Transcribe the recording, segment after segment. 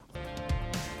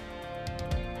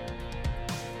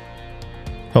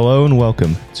Hello and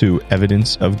welcome to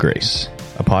Evidence of Grace,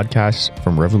 a podcast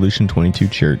from Revolution 22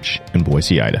 Church in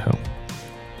Boise, Idaho.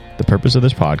 The purpose of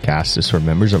this podcast is for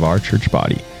members of our church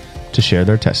body to share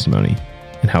their testimony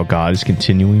and how God is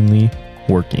continually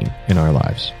working in our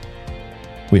lives.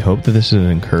 We hope that this is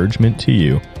an encouragement to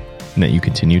you and that you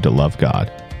continue to love God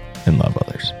and love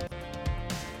others.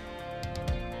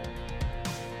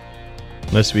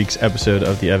 This week's episode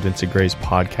of the Evidence of Grace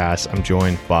podcast, I'm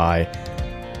joined by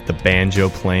the banjo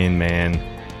playing man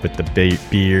with the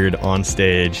beard on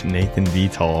stage, Nathan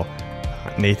Vital.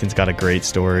 Nathan's got a great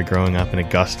story growing up in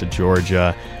Augusta,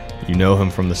 Georgia. You know him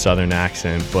from the southern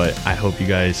accent, but I hope you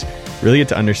guys really get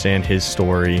to understand his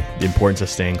story, the importance of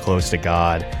staying close to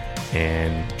God,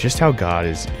 and just how God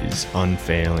is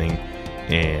unfailing.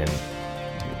 And,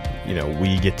 you know,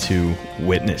 we get to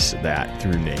witness that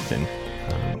through Nathan.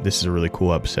 This is a really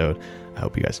cool episode. I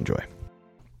hope you guys enjoy.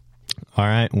 All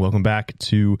right, welcome back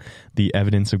to the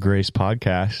Evidence of Grace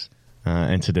podcast.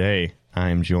 And today I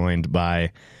am joined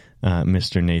by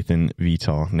Mr. Nathan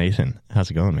Vital. Nathan,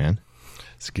 how's it going, man?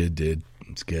 It's good, dude.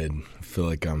 It's good. I feel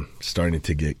like I'm starting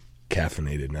to get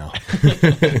caffeinated now.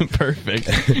 Perfect.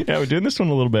 Yeah, we're doing this one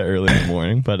a little bit early in the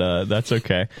morning, but that's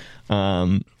okay.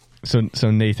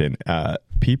 So Nathan,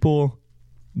 people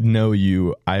know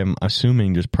you, I'm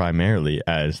assuming, just primarily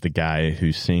as the guy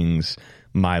who sings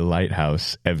My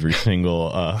Lighthouse every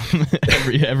single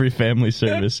every family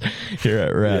service here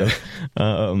at Rev.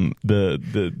 Yeah.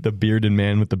 The bearded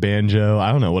man with the banjo.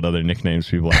 I don't know what other nicknames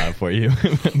people have for you,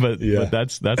 but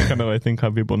that's kind of, I think, how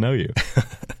people know you.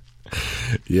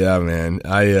 Yeah, man.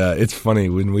 It's funny,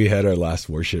 when we had our last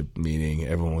worship meeting,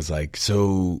 everyone was like,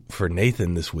 so for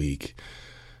Nathan this week,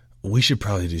 we should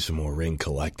probably do some more Ring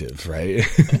Collective, right?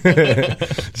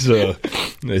 So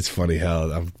it's funny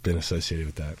how I've been associated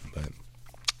with that, but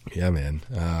yeah, man.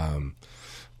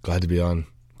 Glad to be on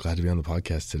the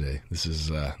podcast today. This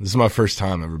is my first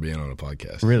time ever being on a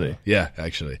podcast. Really? Yeah,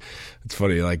 actually. It's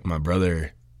funny, like my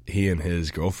brother, he and his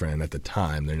girlfriend at the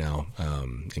time, they're now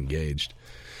engaged.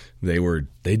 They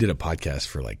did a podcast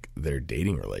for like their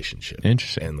dating relationship.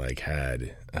 Interesting. And like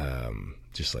had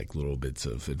just like little bits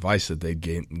of advice that they'd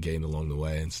gained along the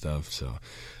way and stuff. So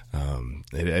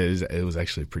it was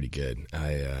actually pretty good.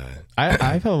 I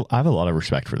have a lot of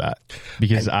respect for that,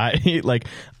 because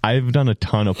I've done a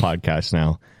ton of podcasts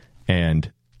now,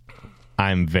 and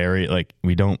I'm very, like,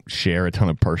 we don't share a ton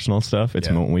of personal stuff. It's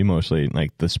we mostly,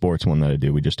 like the sports one that I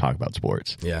do, we just talk about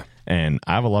sports. Yeah. And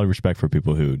I have a lot of respect for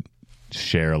people who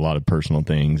share a lot of personal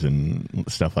things and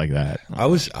stuff like that. I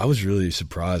was really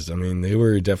surprised. I mean, they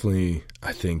were definitely,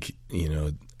 I think, you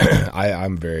know,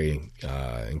 I'm very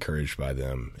encouraged by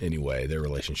them anyway. Their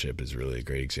relationship is really a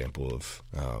great example of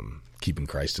keeping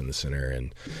Christ in the center.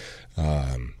 And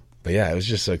but yeah, it was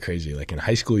just so crazy. Like in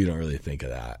high school, you don't really think of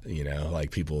that, you know,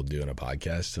 like people doing a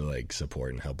podcast to like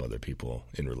support and help other people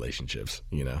in relationships,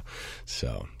 you know.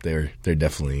 So they are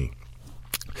definitely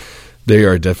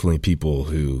people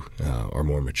who are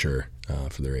more mature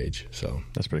for their age. So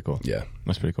that's pretty cool. Yeah,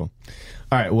 that's pretty cool.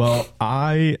 All right. Well,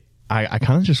 I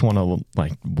kind of just want to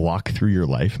like walk through your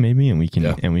life maybe, and we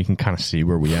can kind of see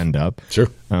where we end up. Sure.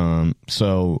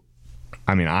 So,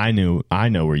 I mean, I know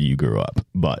where you grew up,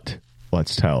 but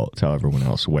let's tell everyone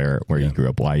else where you grew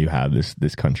up, why you have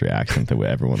this country accent that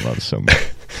everyone loves so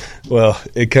much. Well,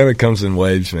 it kind of comes in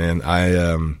waves, man.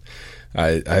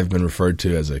 I've been referred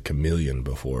to as a chameleon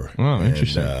before. Oh,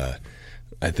 interesting. And,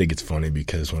 I think it's funny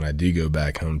because when I do go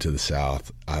back home to the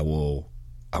South, I will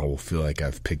feel like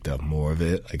I've picked up more of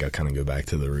it. Like I kind of go back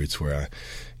to the roots where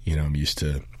I'm used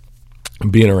to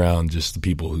being around just the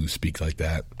people who speak like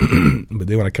that. But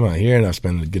then when I come out here and I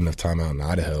spend a good enough time out in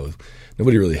Idaho,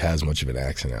 nobody really has much of an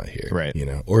accent out here. Right. You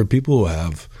know, or people who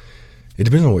have, it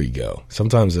depends on where you go.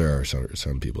 Sometimes there are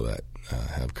some people that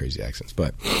have crazy accents,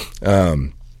 but,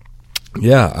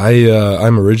 yeah,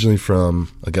 I'm originally from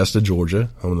Augusta, Georgia,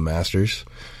 home of the Masters.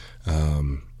 I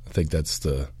think that's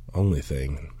the only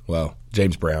thing. Well,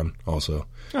 James Brown also.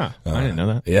 Oh, I didn't know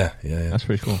that. Yeah. That's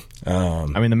pretty cool.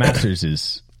 I mean, the Masters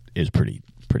is pretty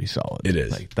solid. It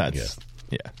is. Like that's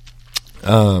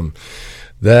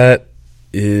that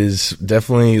is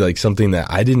definitely like something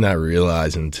that I did not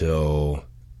realize until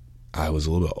I was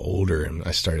a little bit older and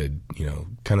I started, you know,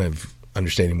 kind of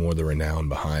understanding more of the renown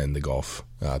behind the golf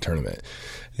tournament.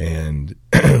 And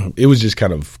it was just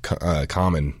kind of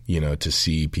common, you know, to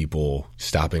see people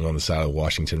stopping on the side of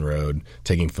Washington Road,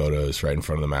 taking photos right in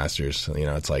front of the Masters. You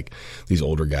know, it's like these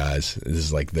older guys, this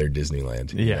is like their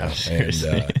Disneyland. Yeah,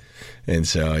 seriously. And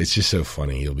so it's just so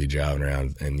funny. You'll be driving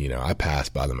around and, I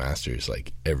passed by the Masters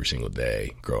like every single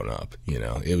day growing up.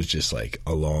 It was just like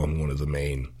along one of the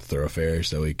main thoroughfares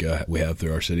that we have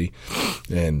through our city.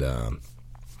 And,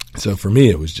 so for me,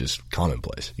 it was just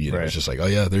commonplace. Right. It's just like, oh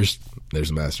yeah, there's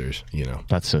the Masters.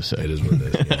 That's so sick. It is what it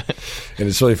is. And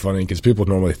it's really funny because people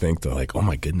normally think they're like, oh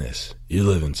my goodness, you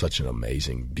live in such an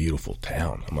amazing, beautiful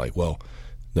town. I'm like, well,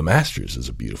 the Masters is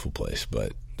a beautiful place,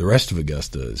 but the rest of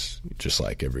Augusta is just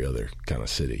like every other kind of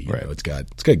city. You know, it's got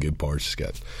good parts, it's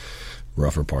got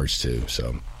rougher parts too.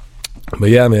 So, but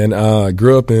yeah, man,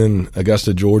 grew up in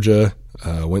Augusta, Georgia.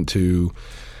 Went to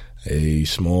a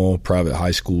small private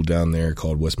high school down there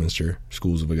called Westminster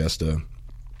Schools of Augusta.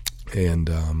 And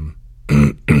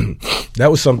that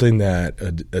was something that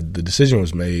the decision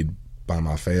was made by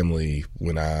my family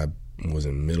when I was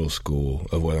in middle school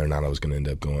of whether or not I was going to end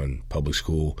up going public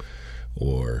school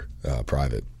or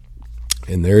private.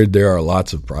 And there are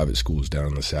lots of private schools down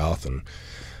in the South.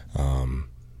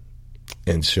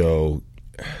 And so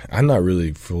I'm not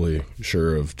really fully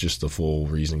sure of just the full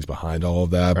reasonings behind all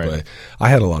of that, but I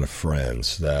had a lot of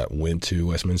friends that went to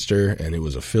Westminster, and it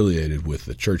was affiliated with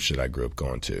the church that I grew up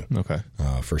going to. Okay.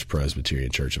 First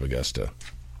Presbyterian Church of Augusta.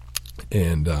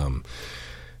 And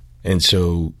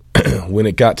so when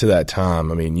it got to that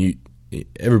time, I mean,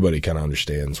 everybody kind of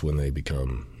understands when they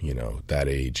become, that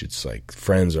age, it's like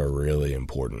friends are really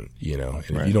important, and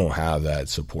if you don't have that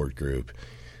support group,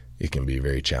 it can be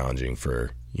very challenging for,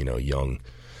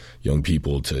 young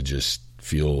people to just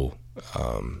feel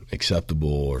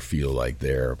acceptable or feel like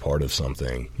they're a part of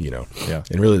something, Yeah.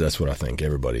 And really that's what I think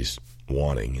everybody's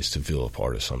wanting, is to feel a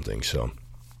part of something. So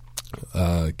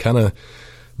kind of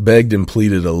begged and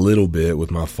pleaded a little bit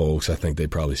with my folks. I think they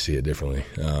probably see it differently.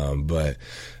 But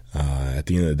at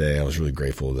the end of the day, I was really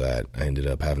grateful that I ended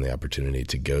up having the opportunity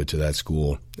to go to that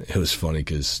school. It was funny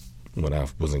because when I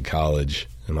was in college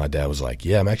and my dad was like,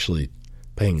 yeah, I'm actually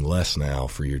paying less now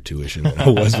for your tuition than I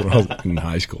was when I was in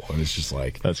high school. And it's just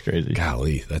like, that's crazy.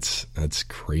 Golly, that's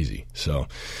crazy. So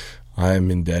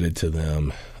I'm indebted to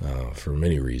them for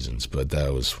many reasons, but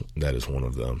that is one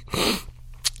of them.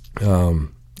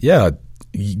 Yeah,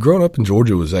 growing up in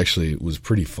Georgia was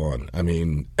pretty fun. I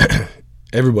mean,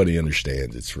 everybody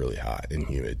understands it's really hot and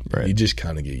humid. Right. You just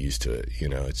kind of get used to it.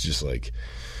 It's just like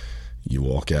you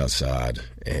walk outside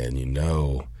and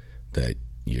that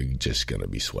you're just going to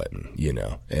be sweating,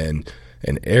 and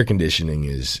air conditioning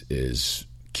is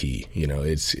key.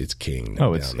 It's king.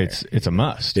 Oh, it's a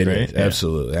must. It right? is,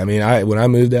 absolutely. I mean, when I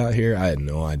moved out here, I had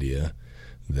no idea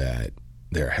that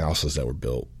there are houses that were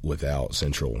built without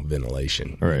central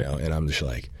ventilation. Right. And I'm just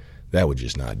like, that would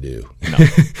just not do.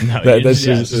 No, that's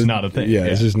just it's not a thing. Yeah,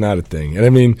 it's just not a thing. And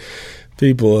I mean,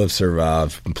 people have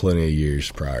survived plenty of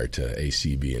years prior to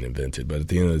AC being invented, but at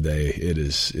the end of the day, it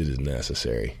is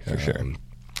necessary for sure.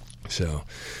 So,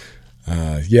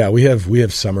 yeah, we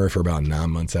have summer for about 9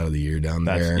 months out of the year down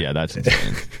there. Yeah, that's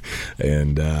insane.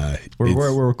 And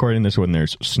we're recording this when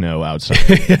there's snow outside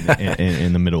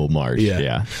in the middle of March.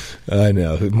 Yeah, I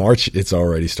know. March, it's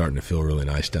already starting to feel really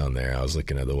nice down there. I was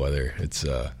looking at the weather. It's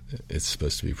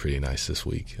supposed to be pretty nice this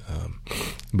week.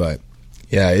 But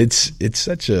yeah, it's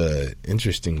such a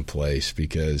interesting place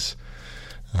because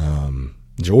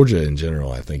Georgia in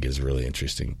general, I think, is a really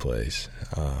interesting place.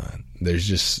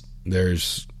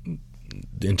 There's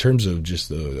in terms of just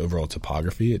the overall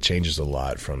topography, it changes a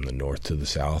lot from the north to the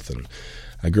south. And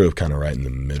I grew up kind of right in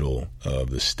the middle of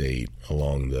the state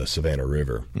along the Savannah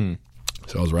River.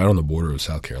 So I was right on the border of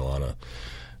South Carolina.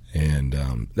 And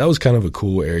that was kind of a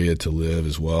cool area to live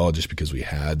as well, just because we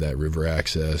had that river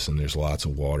access and there's lots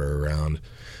of water around.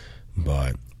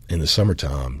 But in the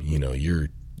summertime,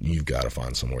 you've got to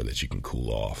find somewhere that you can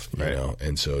cool off, you know?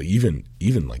 And so even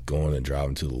like going and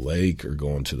driving to the lake or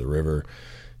going to the river,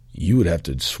 you would have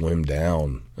to swim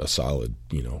down a solid,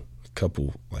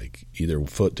 couple, like either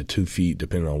foot to 2 feet,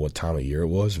 depending on what time of year it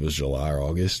was. If it was July or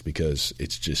August, because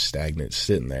it's just stagnant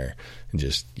sitting there and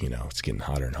just, it's getting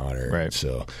hotter and hotter. Right.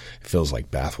 So it feels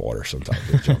like bath water sometimes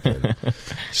to jump in.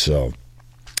 So,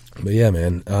 but yeah,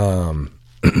 man,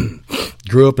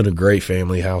 grew up in a great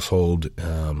family household.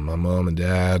 My mom and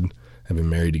dad have been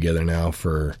married together now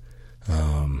for,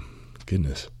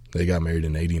 goodness, they got married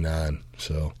in 1989.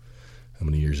 So how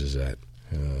many years is that?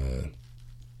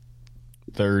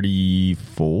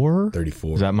 34?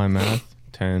 34. Is that my math?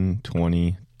 10,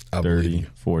 20, 30,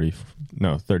 40.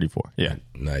 No, 34. Yeah.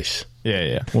 Nice.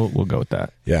 Yeah. We'll go with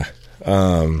that. Yeah.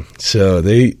 So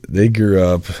they grew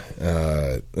up,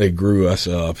 they grew us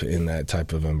up in that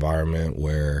type of environment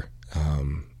where,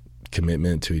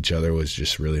 commitment to each other was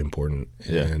just really important.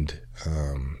 Yeah. And,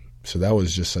 so that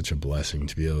was just such a blessing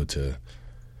to be able to,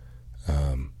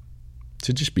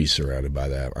 to just be surrounded by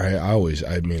that. I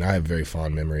have very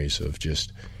fond memories of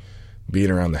just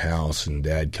being around the house and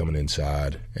Dad coming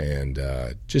inside and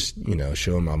just,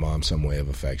 showing my mom some way of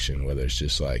affection, whether it's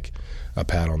just like a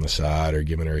pat on the side or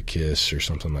giving her a kiss or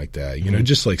something like that.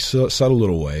 Just like subtle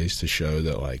little ways to show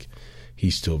that like he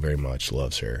still very much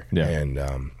loves her. Yeah.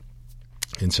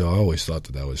 And so I always thought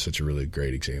that was such a really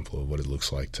great example of what it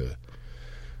looks like to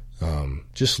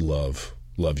just love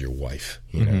your wife,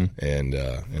 and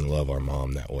love our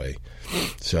mom that way.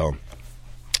 So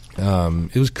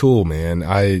it was cool, man.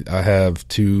 I have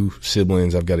 2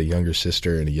 siblings. I've got a younger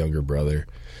sister and a younger brother,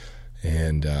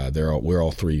 and we're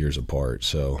all 3 years apart.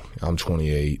 So I'm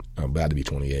 28. I'm about to be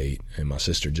 28, and my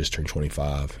sister just turned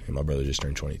 25, and my brother just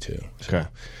turned 22. So, okay.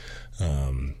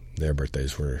 Their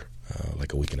birthdays were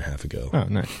like a week and a half ago. Oh,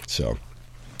 nice. So,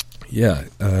 yeah.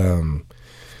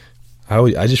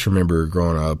 I just remember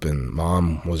growing up, and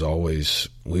Mom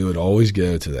we would always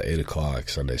go to the 8:00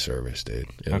 Sunday service, dude.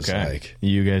 It was like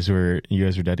you guys were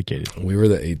dedicated. We were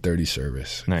the 8:30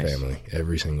 service nice. Family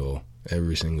every single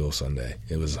Sunday.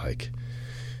 It was like,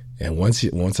 and once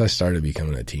I started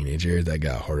becoming a teenager, that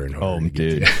got harder and harder. Oh,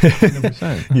 dude,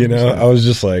 100%. I was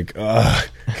just like,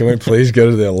 can we please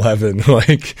go to the 11,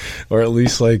 like, or at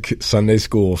least like Sunday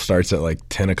school starts at like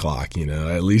 10:00.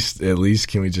 At least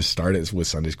can we just start it with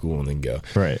Sunday school and then go?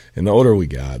 Right. And the older we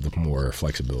got, the more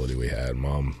flexibility we had.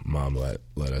 Mom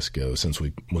let us go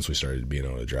once we started being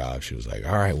able to drive. She was like,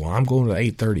 all right, well, I'm going to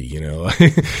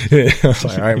 8:30. I was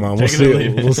like, all right, Mom,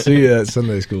 we'll see you at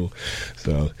Sunday school.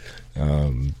 So.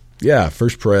 Yeah,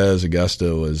 First Pres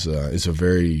Augusta is a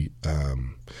very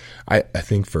I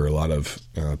think for a lot of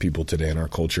people today in our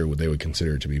culture, what they would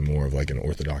consider to be more of like an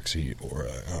orthodoxy or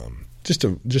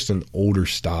just an older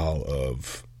style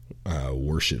of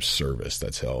worship service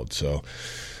that's held. So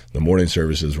the morning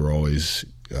services were always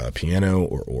piano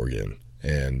or organ,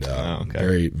 and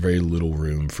very very little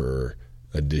room for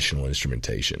additional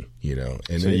instrumentation.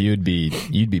 And so you'd be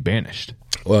banished.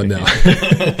 Well, no,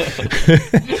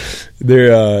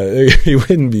 you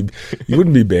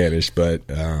wouldn't be banished, but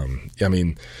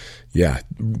growing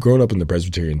up in the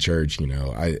Presbyterian church,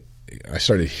 I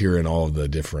started hearing all of the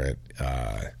different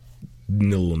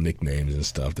little nicknames and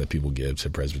stuff that people give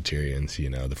to Presbyterians,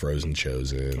 the Frozen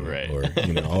Chosen, right. Or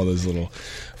all those little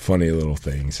funny little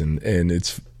things, and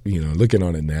it's looking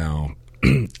on it now,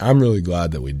 I'm really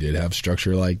glad that we did have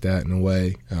structure like that in a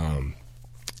way,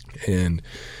 and.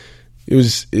 It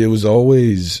was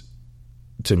always,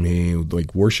 to me,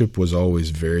 like worship was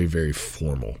always very, very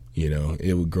formal.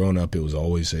 Growing up, it was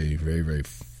always a very, very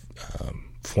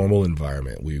formal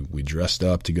environment. We dressed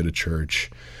up to go to church.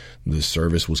 The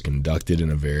service was conducted in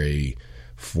a very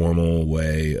formal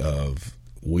way of,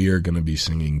 we are going to be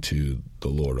singing to the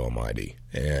Lord Almighty,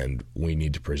 and we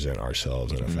need to present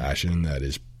ourselves in a fashion that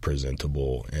is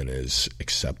presentable and is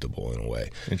acceptable in a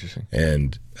way. Interesting.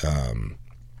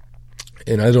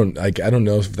 And I don't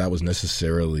know if that was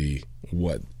necessarily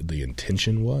what the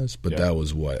intention was, but that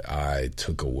was what I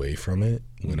took away from it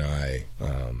when I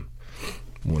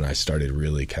started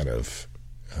really kind of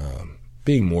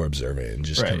being more observant and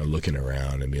just kind of looking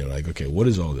around and being like, okay, what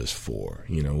is all this for?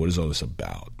 What is all this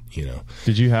about?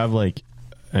 Did you have like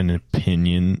an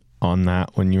opinion on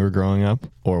that when you were growing up,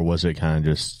 or was it kind of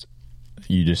just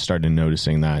you just started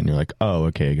noticing that and you're like, oh,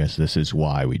 okay, I guess this is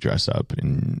why we dress up,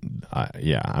 and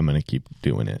I'm going to keep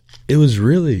doing it. It was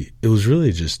really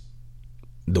just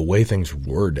the way things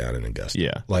were down in Augusta.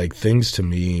 Yeah. Like things to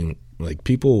me, like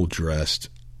people dressed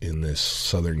in this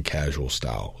Southern casual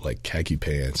style, like khaki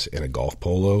pants and a golf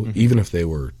polo, even if they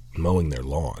were mowing their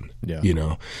lawn,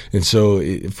 And so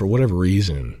for whatever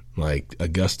reason, like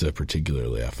Augusta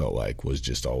particularly, I felt like was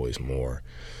just always more,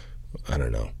 I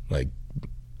don't know, like,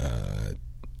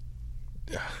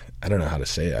 I don't know how to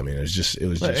say it. I mean, it was just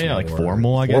yeah, like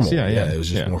formal, I guess. Yeah. It was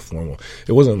just more formal.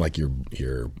 It wasn't like your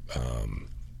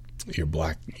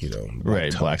black,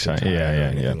 black tie,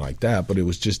 anything like that. But it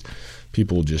was just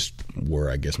people just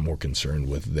were, I guess, more concerned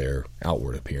with their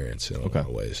outward appearance in a lot of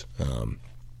ways.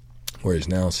 Whereas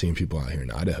now, seeing people out here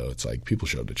in Idaho, it's like people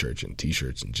show up to church in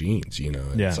t-shirts and jeans.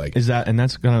 It's like, and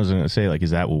that's what I was going to say. Like,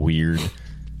 is that weird?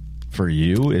 For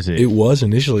you, is it? It was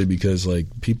initially because like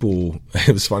people.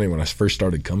 It was funny when I first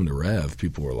started coming to Rev.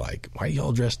 People were like, "Why are you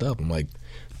all dressed up?" I'm like,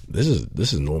 "This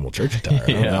is normal church attire.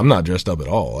 I'm not dressed up at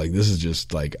all. Like this is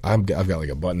just like I've got like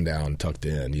a button down tucked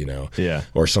in, Yeah.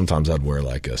 Or sometimes I'd wear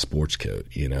like a sports coat,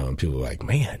 And people were like,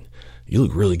 "Man, you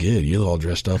look really good. You're all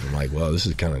dressed up." I'm like, "Well, this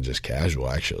is kind of just casual,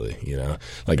 actually,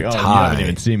 Like a tie. You haven't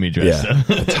even seen me dressed up.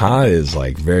 A tie is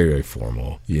like very, very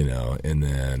formal, And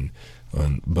then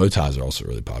bow ties are also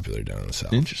really popular down in the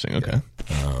South. Interesting. Okay.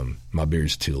 My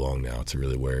beard's too long now to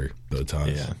really wear bow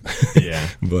ties. Yeah.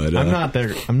 But I'm not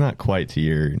there. I'm not quite to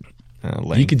your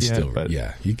length. You could yet, still, but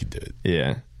you could do it.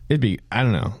 Yeah, it'd be. I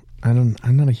don't know.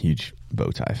 I'm not a huge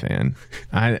bow tie fan.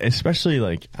 Especially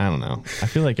like, I don't know. I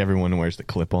feel like everyone wears the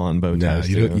clip-on bow ties.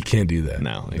 No, you can't do that.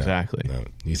 No, exactly. No.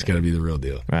 It's got to be the real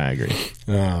deal. I agree.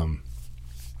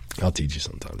 I'll teach you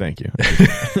sometime. Thank you.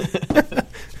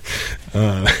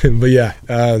 But yeah,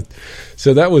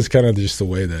 so that was kind of just the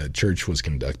way that church was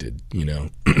conducted, you know.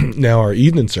 Now our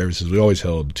evening services, we always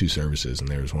held 2 services, and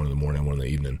there was one in the morning, one in the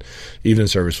evening. Evening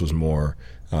service was more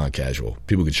casual.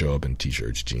 People could show up in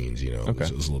t-shirts, jeans, you know. Okay.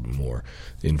 It was a little bit more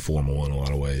informal in a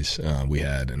lot of ways. We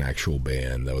had an actual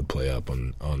band that would play up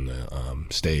on the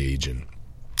stage, and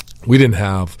we didn't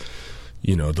have,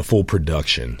 you know, the full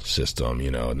production system,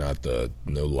 you know,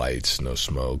 no lights, no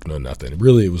smoke, no nothing.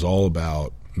 Really, it was all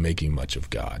about making much of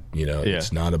God, you know. Yeah.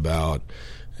 It's not about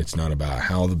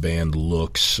how the band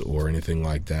looks or anything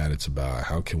like that. It's about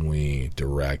how can we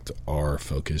direct our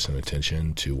focus and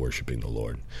attention to worshiping the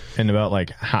Lord. And about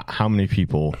like how many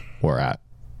people were at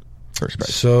First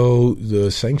Price? So the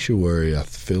sanctuary, I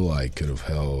feel like, could have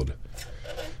held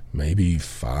maybe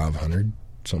 500,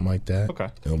 something like that. Okay.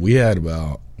 And we had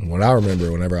about, what I remember,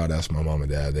 whenever I'd ask my mom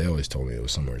and dad, they always told me it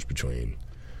was somewhere between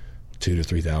 2,000 to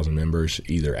 3,000 members,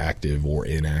 either active or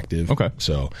inactive. Okay.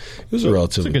 So it was a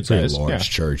relatively pretty large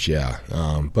church, yeah.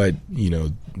 But, you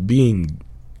know,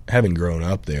 having grown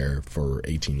up there for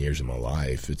 18 years of my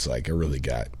life, it's like I really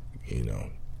got, you know,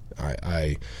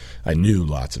 I knew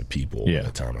lots of people at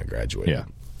the time I graduated.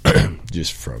 Yeah.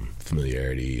 Just from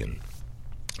familiarity and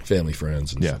family,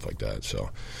 friends, and stuff like that.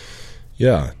 So,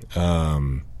 yeah.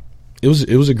 It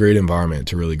was a great environment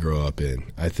to really grow up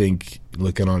in. I think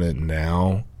looking on it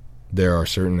now, there are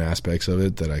certain aspects of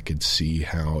it that I could see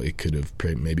how it could have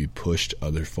maybe pushed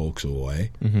other folks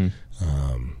away. Mm-hmm.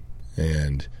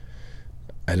 And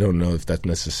I don't know if that's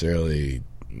necessarily,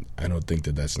 I don't think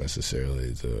that that's necessarily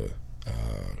the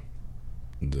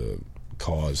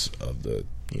cause of the,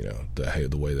 you know,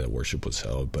 the way that worship was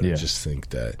held. But I just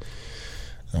think that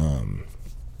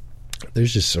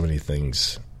there's just so many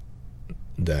things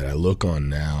that I look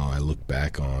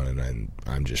back on, and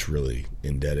I'm just really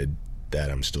indebted that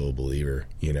I'm still a believer,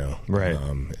 you know.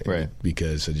 Right.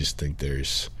 Because I just think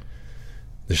there's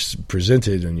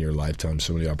presented in your lifetime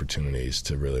so many opportunities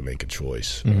to really make a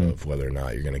choice of whether or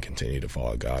not you're going to continue to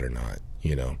follow God or not,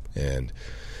 you know. And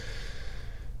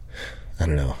I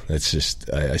don't know. That's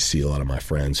just, I see a lot of my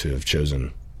friends who have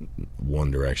chosen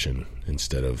one direction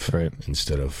instead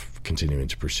of continuing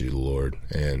to pursue the Lord.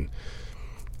 And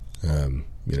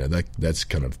you know, that's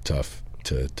kind of tough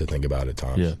to think about at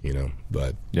times, you know.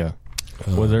 But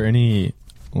was there any,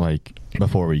 like,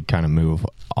 before we kind of move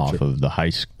off of the high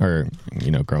school, or,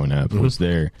 you know, growing up, was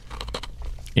there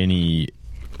any,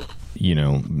 you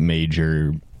know,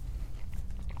 major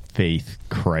faith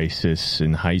crisis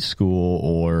in high school?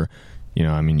 Or, you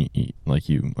know, I mean, like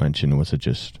you mentioned, was it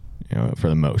just, you know, for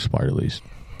the most part at least,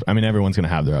 I mean, everyone's going to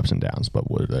have their ups and downs,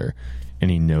 but were there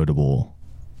any notable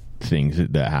things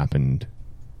that happened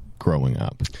growing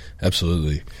up?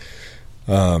 Absolutely.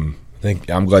 I'm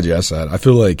glad you asked that. I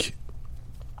feel like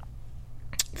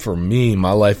for me,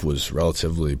 my life was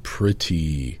relatively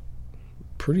pretty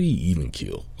even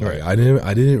keel. Right. I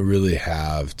didn't really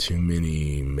have too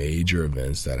many major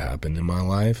events that happened in my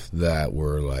life that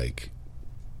were like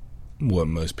what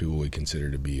most people would consider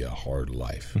to be a hard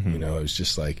life. You know, it was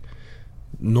just like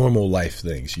normal life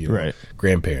things, you know. Right.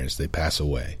 Grandparents, they pass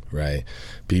away, right?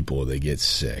 People, they get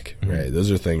sick, right?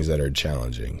 Those are things that are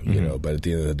challenging, you know, but at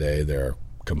the end of the day, there are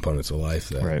components of life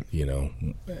that, you know,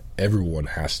 everyone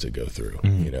has to go through,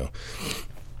 you know.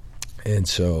 And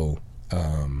so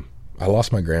I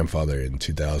lost my grandfather in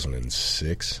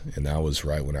 2006, and that was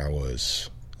right when I was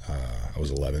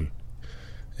 11.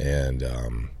 And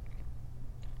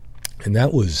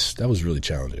that was really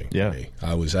challenging for me.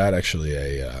 I was at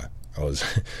actually I was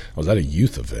at a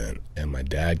youth event, and my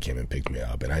dad came and picked me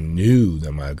up, and I knew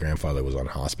that my grandfather was on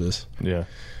hospice. Yeah.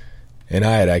 And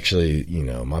I had actually, you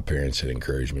know, my parents had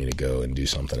encouraged me to go and do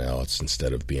something else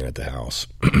instead of being at the house.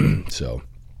 So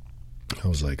I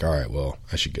was like, all right, well,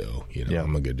 I should go. You know,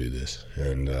 I'm going to go do this.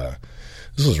 And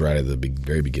this was right at the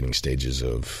very beginning stages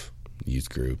of youth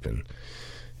group. And,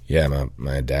 yeah,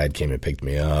 my dad came and picked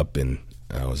me up, and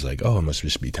I was like, oh, it must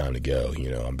just be time to go. You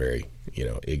know, I'm very, you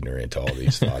know, ignorant to all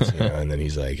these thoughts. You know? And then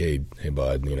he's like, hey,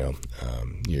 bud, you know,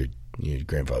 your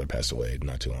grandfather passed away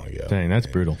not too long ago. Dang, that's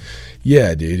brutal.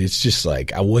 Yeah, dude. It's just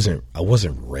like I wasn't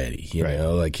ready. You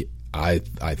know, like I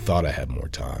thought I had more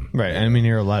time. Right. I mean,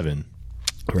 you're 11.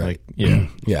 Right. Like,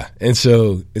 yeah. And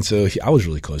so I was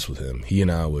really close with him. He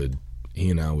and I would he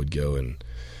and I would go and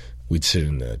we'd sit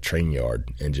in the train yard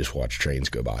and just watch trains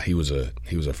go by. He was a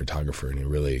photographer, and he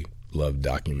really loved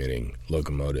documenting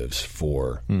locomotives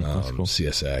for cool.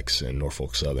 CSX and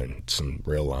Norfolk Southern, some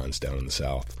rail lines down in the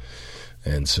South.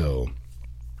 And so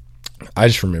I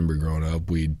just remember growing up,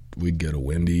 we'd go to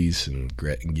Wendy's and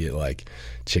get like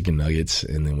chicken nuggets,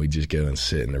 and then we'd just go and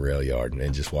sit in the rail yard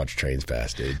and just watch trains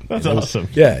pass, dude. That's awesome.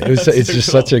 It's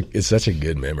just cool. such a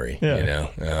good memory,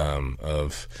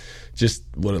 of just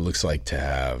what it looks like to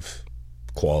have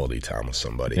quality time with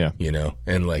somebody,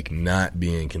 and like not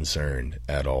being concerned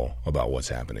at all about what's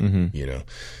happening,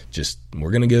 just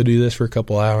we're going to go do this for a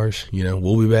couple hours,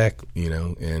 we'll be back,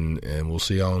 and we'll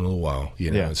see y'all in a little while,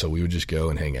 and so we would just go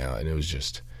and hang out, and it was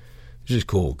just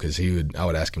cool because I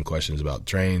would ask him questions about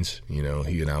trains, he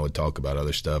and I would talk about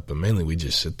other stuff, but mainly we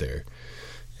just sit there,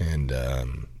 and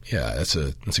that's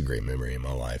a great memory in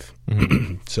my life.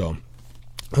 So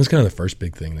that was kind of the first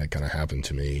big thing that kind of happened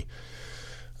to me.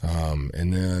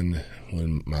 And then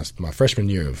when my freshman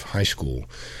year of high school,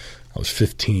 I was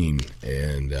 15,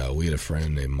 and we had a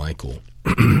friend named Michael.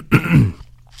 And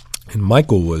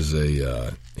Michael was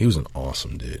he was an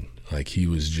awesome dude. Like, he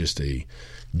was just a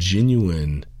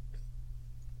genuinely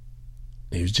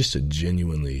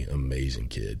amazing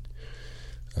kid.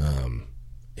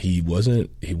 He wasn't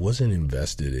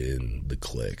invested in the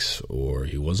cliques, or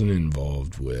he wasn't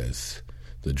involved with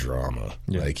the drama.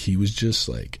 Like, he was just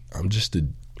like, I'm just a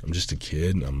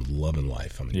kid, and I'm loving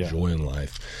life. I'm enjoying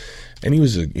life. And he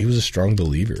was a strong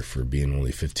believer for being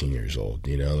only 15 years old.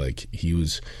 Like,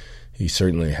 he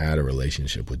certainly had a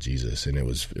relationship with Jesus, and it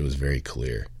was very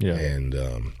clear. And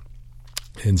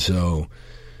so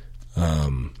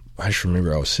I just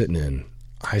remember I was sitting in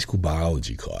high school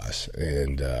biology class,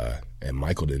 and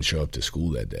Michael didn't show up to school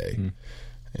that day.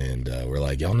 And we're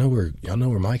like, y'all know where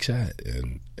Mike's at?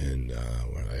 And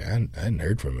we're like, I hadn't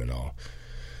heard from him at all.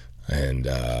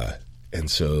 And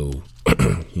so,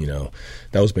 that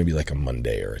was maybe like a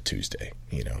Monday or a Tuesday,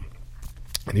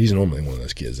 and he's normally one of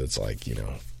those kids that's like,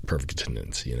 perfect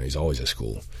attendance, he's always at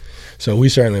school. So we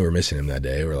certainly were missing him that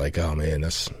day. We're like, oh man,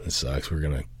 that sucks. We're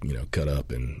going to, cut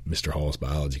up in Mr. Hall's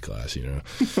biology class,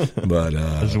 but,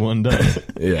 as one does.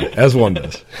 As one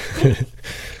does.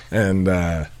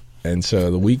 And so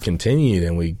the week continued,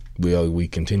 and we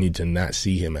continued to not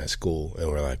see him at school, and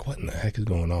we're like, what in the heck is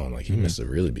going on? Like, he must have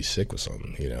really be sick with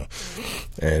something,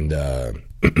 and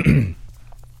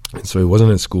and so he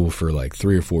wasn't at school for like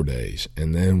 3 or 4 days,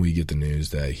 and then we get the news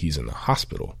that he's in the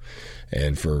hospital.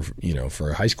 And for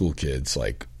high school kids,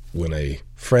 like, when a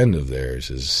friend of theirs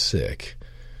is sick,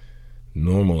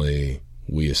 normally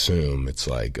we assume it's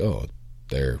like, oh,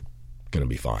 they're going to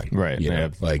be fine, right? They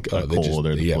have like a cold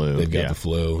or the flu. They've got the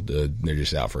flu. They're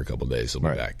just out for a couple of days. They'll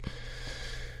be back.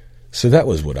 So that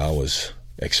was what I was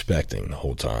expecting the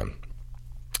whole time.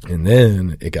 And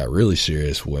then it got really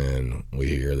serious when we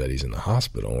hear that he's in the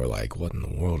hospital, and we're like, what in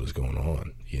the world is going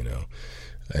on?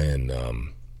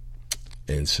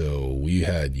 And so we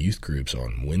had youth groups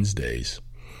on Wednesdays,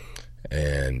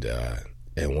 and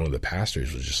one of the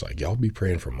pastors was just like, y'all be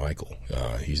praying for Michael.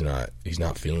 He's not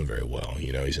feeling very well.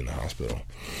 He's in the hospital.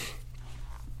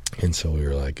 And so we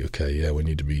were like, okay, we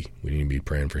need to be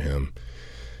praying for him.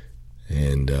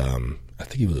 And I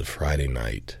think it was a Friday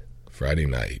night,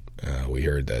 we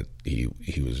heard that he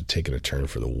was taking a turn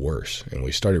for the worse, and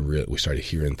we started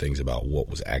hearing things about what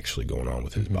was actually going on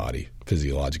with his body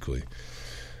physiologically,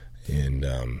 and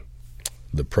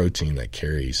the protein that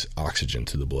carries oxygen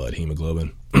to the blood,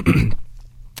 hemoglobin.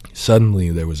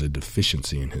 Suddenly there was a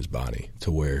deficiency in his body,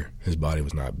 to where his body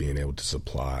was not being able to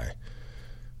supply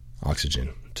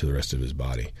oxygen to the rest of his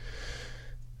body.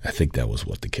 I think that was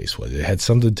what the case was. It had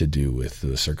something to do with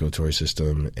the circulatory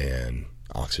system and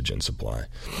oxygen supply,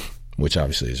 which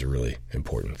obviously is a really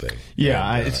important thing.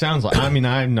 It sounds like,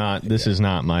 this is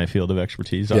not my field of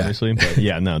expertise, obviously, but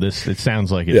it sounds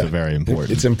like it's a very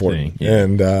important It's important.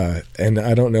 thing. And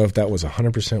I don't know if that was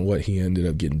 100% what he ended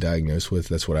up getting diagnosed with.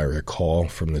 That's what I recall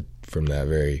from that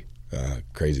very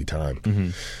crazy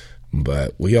time.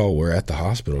 But we all were at the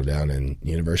hospital down in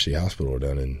University Hospital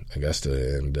down in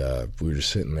Augusta, and we were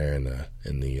just sitting there in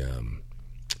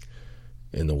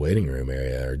the waiting room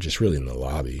area, or just really in the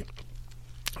lobby.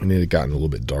 And it had gotten a little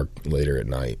bit dark later at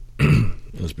night.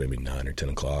 It was maybe 9 or 10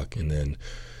 o'clock, and then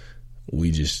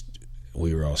we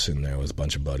were all sitting there with a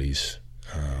bunch of buddies,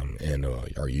 and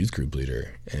our youth group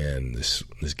leader, and this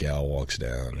gal walks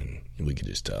down, and we could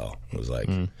just tell. It was like,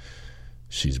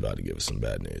 she's about to give us some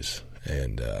bad news.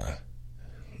 And as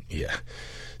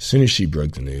soon as she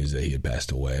broke the news that he had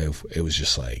passed away, it was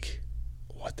just like,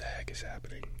 what the heck is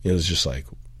happening? It was just like,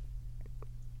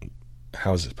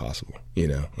 how is this possible?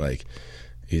 Like,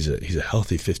 he's a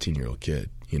healthy 15-year-old kid,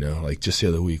 you know, like just the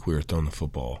other week we were throwing the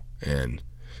football and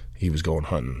he was going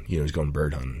hunting, you know, he was going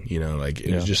bird hunting, you know, like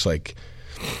it was just like,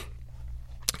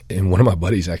 and one of my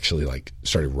buddies actually like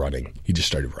started running. He just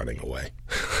started running away.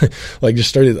 Like just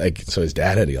started like, so his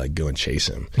dad had to like go and chase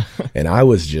him. And I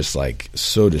was just like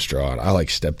so distraught. I like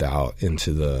stepped out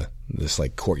into this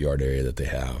like courtyard area that they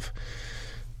have.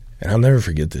 And I'll never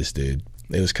forget this, dude.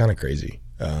 It was kind of crazy.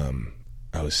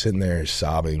 I was sitting there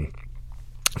sobbing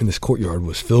and this courtyard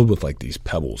was filled with like these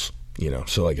pebbles, you know?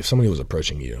 So like if somebody was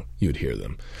approaching you, you would hear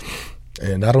them.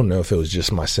 And I don't know if it was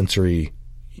just my sensory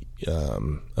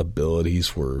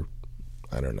abilities were,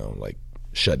 I don't know, like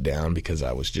shut down because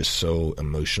I was just so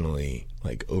emotionally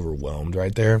like overwhelmed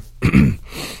right there. I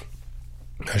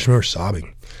just remember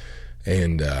sobbing,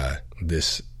 and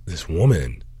this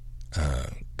woman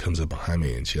comes up behind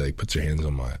me and she like puts her hands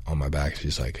on my back.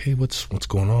 She's like, "Hey, what's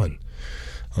going on?"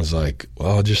 I was like,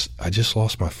 "Well, I just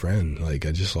lost my friend. Like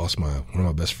I just lost one of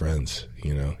my best friends.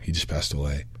 You know, he just passed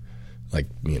away." Like,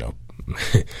 you know,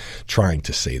 trying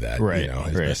to say that, right, you know,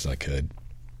 as right. best I could.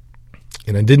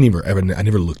 And I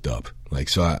never looked up. Like,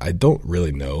 so I don't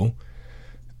really know.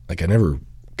 Like, I never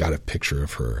got a picture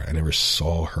of her. I never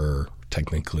saw her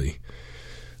technically.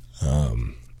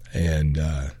 And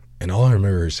all I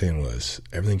remember her saying was,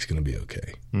 "Everything's going to be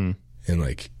okay." And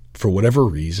like, for whatever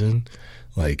reason,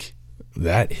 like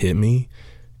that hit me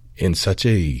in such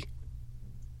a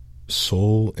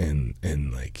soul and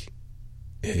like,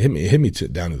 it hit me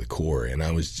down to the core, and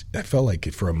I felt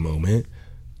like for a moment,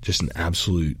 just an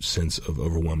absolute sense of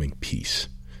overwhelming peace,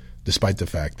 despite the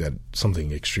fact that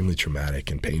something extremely traumatic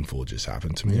and painful just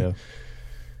happened to me. Yeah.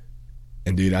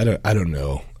 And dude, I don't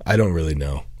know. I don't really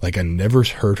know. Like I never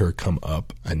heard her come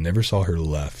up. I never saw her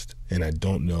left, and I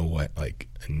don't know what. Like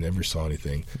I never saw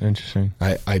anything. Interesting.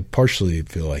 I partially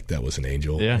feel like that was an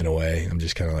angel in a way. I'm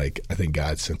just kind of like, I think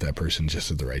God sent that person just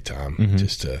at the right time,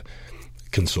 just to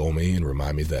console me and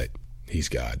remind me that he's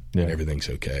God and everything's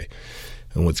okay.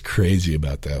 And what's crazy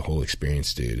about that whole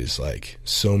experience, dude, is like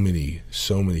so many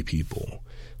people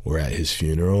were at his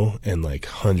funeral, and like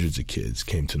hundreds of kids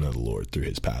came to know the Lord through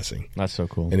his passing. That's so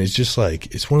cool. And it's just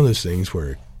like, it's one of those things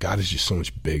where God is just so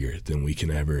much bigger than we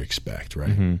can ever expect,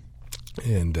 right?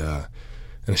 And I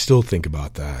still think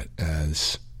about that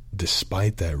as,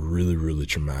 despite that really, really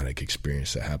traumatic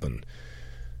experience that happened,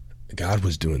 God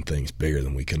was doing things bigger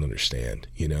than we can understand,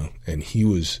 you know? And he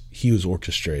was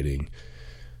orchestrating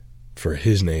for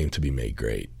his name to be made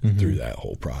great through that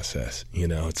whole process. You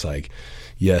know, it's like,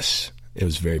 yes, it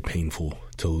was very painful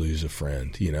to lose a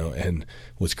friend, you know? And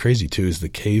what's crazy too is the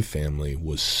Cave family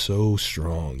was so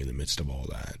strong in the midst of all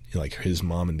that. Like his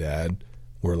mom and dad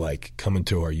were like coming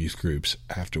to our youth groups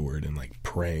afterward and like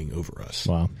praying over us.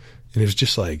 Wow. And it was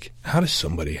just like, how does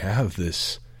somebody have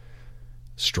this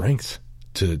strength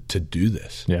to do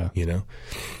this? Yeah. You know?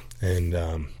 And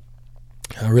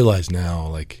I realize now,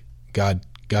 like, God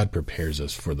prepares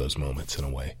us for those moments in a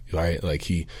way, right? Like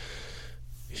he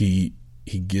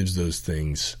gives those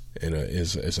things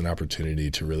as an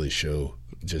opportunity to really show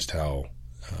just how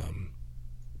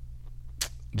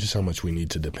much we need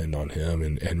to depend on him.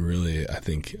 And really, I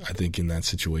think in that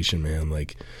situation, man,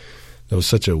 like that was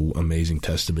such an amazing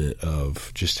testament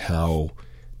of just how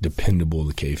dependable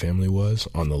the Cave family was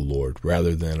on the Lord,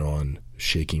 rather than on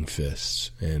shaking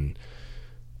fists and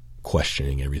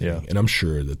questioning everything. Yeah. And I'm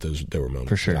sure that there were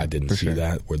moments that I didn't see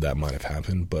that, where that might have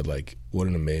happened, but like,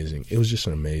 it was just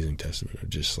an amazing testament of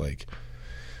just like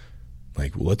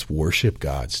let's worship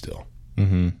God still.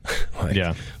 Like,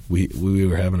 yeah. We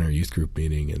were having our youth group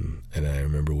meeting, and I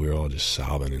remember we were all just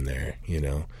sobbing in there, you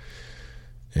know,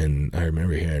 and I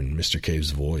remember hearing Mr.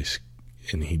 Cave's voice,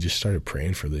 and he just started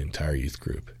praying for the entire youth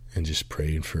group and just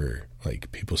praying for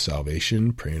like people's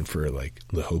salvation, praying for like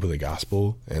the hope of the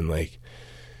gospel. And like,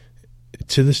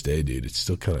 to this day, dude, it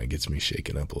still kind of gets me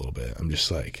shaken up a little bit. I'm just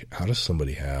like, how does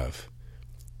somebody have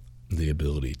the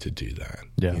ability to do that?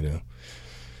 Yeah. You know?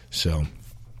 So,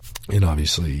 and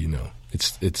obviously, you know,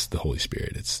 it's the Holy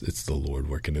Spirit. It's the Lord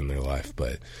working in their life.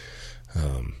 But,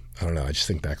 I don't know. I just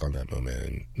think back on that moment,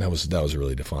 and that was a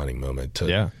really defining moment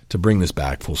to bring this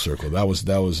back full circle. That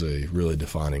was a really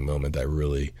defining moment that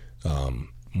really,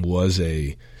 was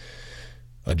a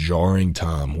jarring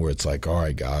time where it's like, all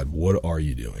right, God, what are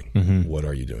you doing? What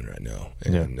are you doing right now?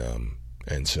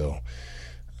 And so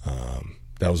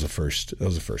that was the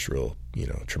first real, you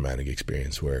know, traumatic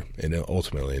experience where it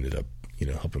ultimately ended up, you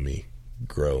know, helping me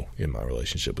grow in my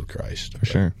relationship with Christ. For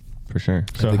sure.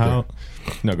 So no,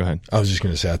 go ahead. I was just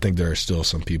going to say, I think there are still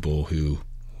some people who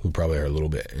probably are a little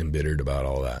bit embittered about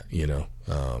all that, you know?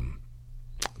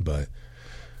 But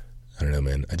I don't know,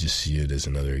 man, I just see it as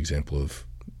another example of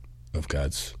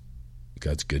God's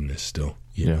goodness still,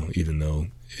 you know, even though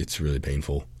it's really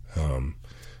painful.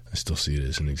 I still see it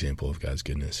as an example of God's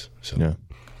goodness. So yeah,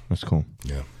 that's cool.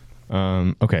 Yeah.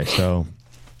 Okay, so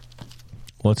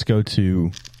let's go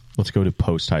to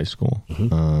post high school.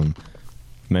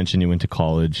 Mentioned you went to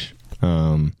college.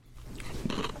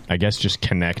 I guess just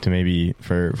connect maybe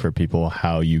for people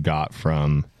how you got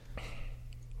from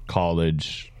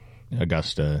college,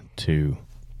 Augusta, to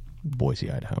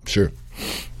Boise, Idaho. Sure.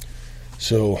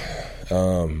 So,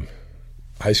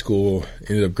 high school,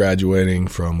 ended up graduating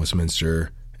from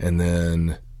Westminster, and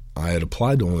then I had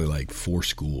applied to only like 4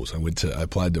 schools. I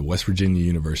applied to West Virginia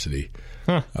University.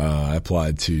 I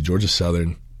applied to Georgia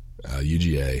Southern,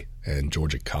 UGA, and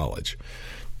Georgia College.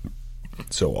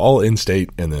 So all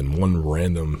in-state, and then one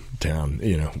random town,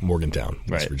 you know, Morgantown,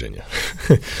 West Virginia.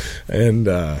 And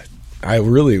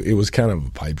it was kind of a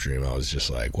pipe dream. I was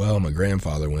just like, well, my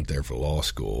grandfather went there for law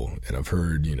school, and I've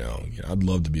heard, you know, I'd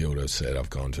love to be able to say I've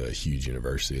gone to a huge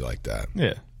university like that.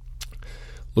 Yeah.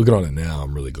 Looking on it now,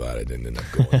 I'm really glad I didn't end up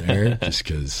going there, just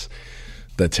because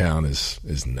that town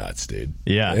is nuts, dude.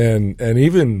 Yeah. And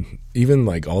even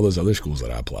like all those other schools that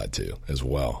I applied to as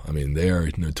well. I mean, they are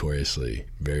notoriously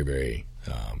very, very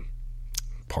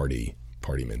party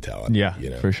mentality. Yeah, you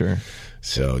know? For sure.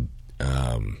 So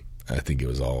I think it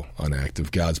was all an act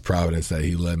of God's providence that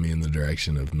he led me in the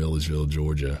direction of Milledgeville,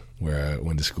 Georgia, where I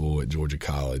went to school at Georgia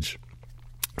College.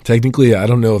 Technically, I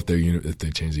don't know if they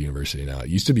changed the university now. It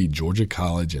used to be Georgia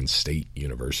College and State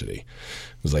University.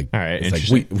 It was like, all right,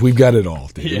 it's like we've got it all,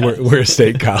 dude. Yeah. We're a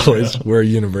state college. We're a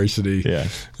university. Yeah,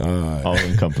 all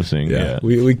encompassing. Yeah,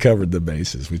 we covered the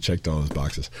bases. We checked all those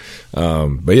boxes.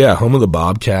 But yeah, home of the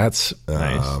Bobcats.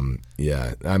 Nice.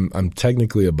 Yeah, I'm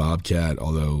technically a Bobcat,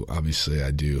 although obviously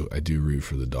I do root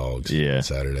for the Dogs on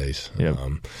Saturdays. Yep.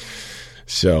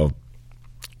 So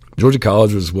Georgia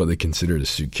College was what they considered a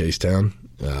suitcase town.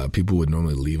 People would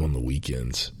normally leave on the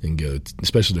weekends and go,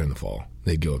 especially during the fall,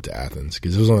 they'd go up to Athens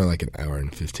because it was only like an hour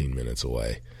and 15 minutes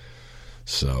away.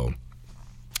 So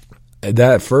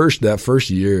that first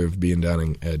year of being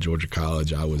down at Georgia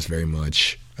College, I was very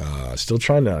much still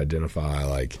trying to identify,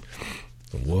 like,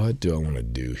 what do I want to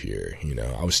do here? You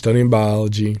know, I was studying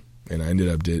biology, and I ended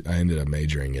up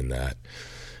majoring in that.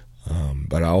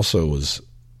 But I also was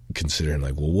considering,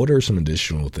 like, well, what are some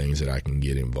additional things that I can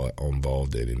get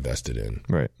involved in, invested in?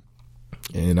 Right.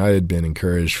 And I had been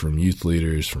encouraged from youth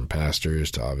leaders, from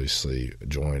pastors, to obviously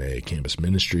join a campus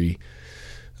ministry,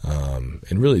 and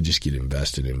really just get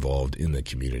involved in the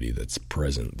community that's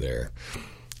present there.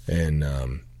 And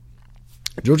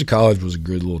Georgia College was a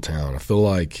good little town. I feel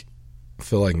like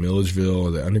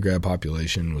Milledgeville, the undergrad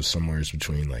population was somewhere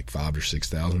between like 5,000 or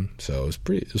 6,000, so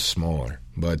it was smaller.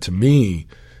 But to me,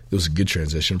 it was a good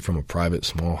transition from a private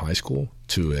small high school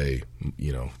to a,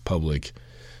 you know, public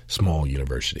small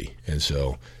university. And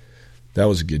so that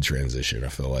was a good transition. I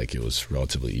felt like it was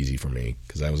relatively easy for me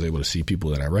because I was able to see people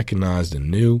that I recognized and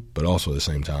knew, but also at the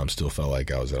same time still felt like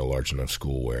I was at a large enough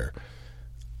school where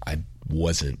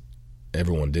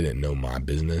everyone didn't know my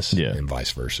business, and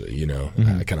vice versa, you know.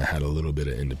 Mm-hmm. I kind of had a little bit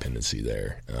of independency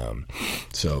there.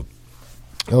 So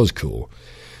that was cool.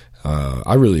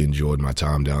 I really enjoyed my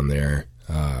time down there.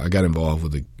 I got involved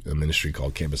with a ministry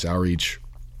called Campus Outreach,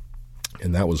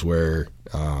 and that was where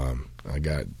I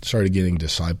started getting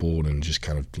discipled and just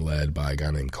kind of led by a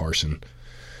guy named Carson.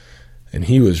 And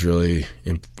he was really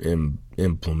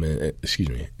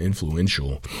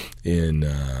influential in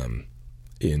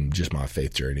just my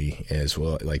faith journey as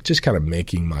well, like just kind of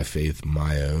making my faith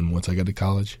my own once I got to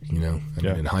college. You know, I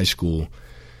mean, in high school,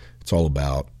 it's all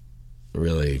about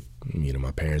really, you know,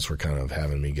 my parents were kind of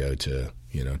having me go to,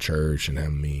 you know, church and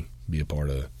having me be a part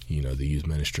of, you know, the youth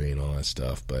ministry and all that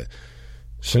stuff. But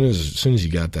as soon as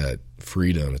you got that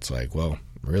freedom, it's like, well,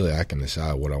 really, I can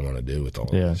decide what I want to do with all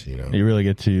this, you know. You really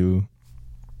get to,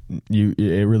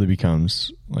 it really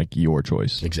becomes like your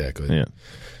choice. Exactly. Yeah.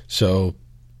 So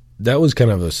that was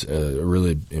kind of a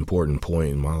really important point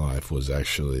in my life, was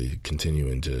actually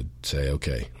continuing to say,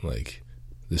 okay, like,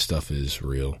 this stuff is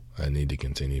real. I need to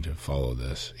continue to follow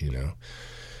this, you know.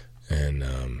 And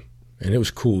it was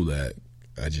cool that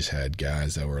I just had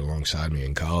guys that were alongside me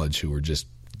in college who were just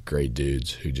great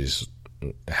dudes who just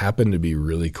happened to be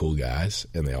really cool guys,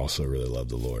 and they also really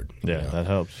loved the Lord. Yeah, you know? That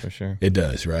helps for sure. It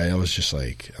does, right? I was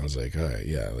like, all right,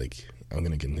 yeah, like, I'm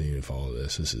going to continue to follow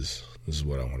this. This is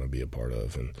what I want to be a part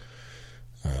of.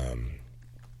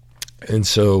 And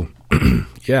so,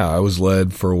 yeah, I was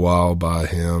led for a while by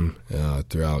him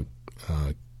throughout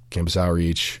Campus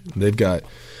Outreach. They've got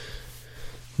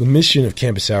the mission of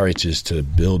Campus Outreach is to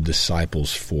build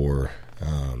disciples for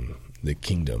the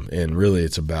kingdom, and really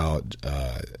it's about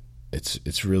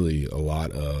it's really a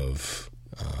lot of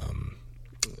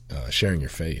sharing your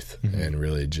faith and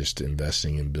really just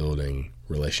investing in building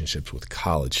relationships with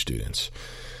college students.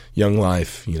 Young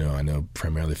Life, I know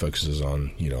primarily focuses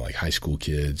on, like high school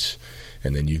kids.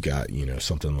 And then you've got,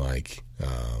 something like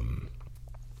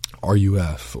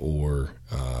RUF or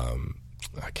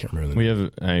I can't remember the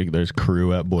name. We have, there's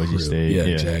Crew at Boise State. Yeah,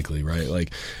 exactly, right.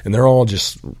 Like, and they're all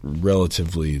just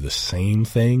relatively the same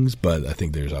things, but I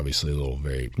think there's obviously little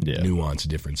very nuanced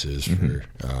differences for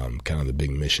kind of the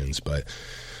big missions. But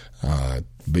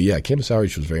yeah, Campus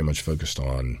Outreach was very much focused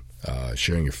on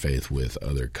sharing your faith with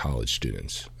other college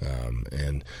students.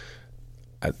 And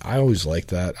I always liked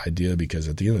that idea because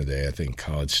at the end of the day, I think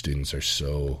college students are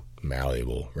so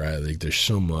malleable, right? Like there's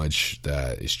so much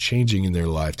that is changing in their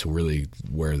life to really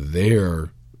where they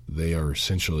are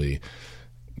essentially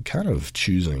kind of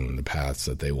choosing the paths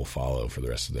that they will follow for the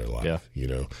rest of their life.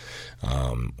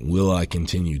 Will I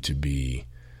continue to be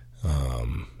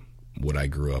what I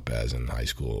grew up as in high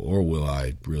school, or will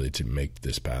I really to make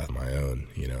this path my own?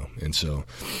 And so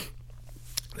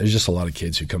there's just a lot of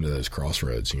kids who come to those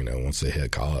crossroads, once they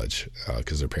hit college,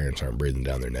 because their parents aren't breathing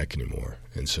down their neck anymore.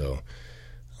 And so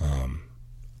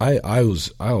I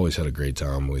always had a great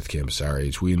time with Campus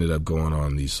Outreach. We ended up going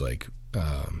on these like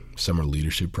summer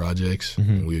leadership projects.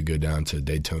 And we would go down to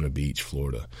Daytona Beach,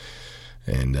 Florida,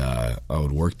 and I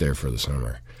would work there for the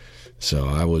summer. So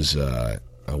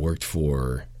I worked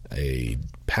for a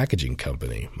packaging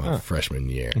company my freshman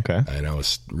year. Okay. And I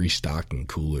was restocking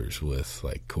coolers with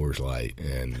like Coors Light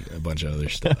and a bunch of other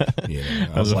stuff.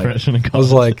 I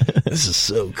was like, this is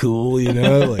so cool,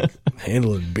 like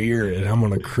handling beer, and I'm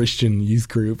on a Christian youth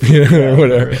group, or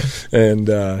whatever.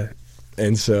 Right.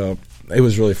 And so it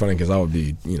was really funny because I would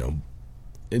be,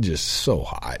 it's just so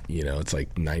hot, it's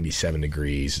like 97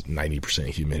 degrees, 90%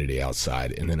 humidity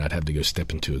outside. And then I'd have to go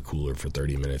step into a cooler for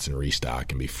 30 minutes and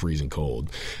restock and be freezing cold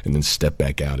and then step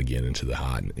back out again into the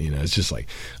hot. It's just like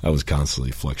I was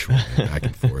constantly fluctuating back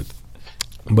and forth.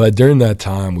 But during that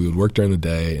time, we would work during the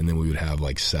day, and then we would have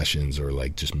like sessions or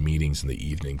like just meetings in the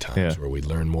evening times where we'd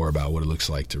learn more about what it looks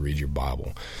like to read your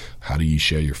Bible. How do you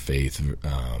share your faith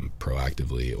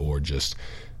proactively or just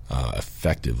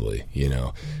effectively,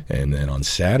 and then on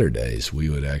Saturdays we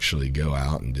would actually go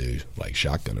out and do like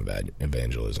shotgun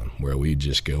evangelism, where we'd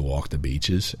just go walk the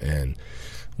beaches. And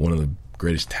one of the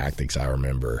greatest tactics I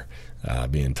remember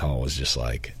being taught was just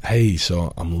like, hey,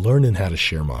 so I'm learning how to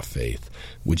share my faith.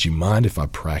 Would you mind if I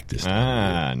practiced?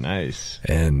 Nice.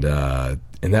 And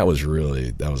that was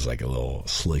like a little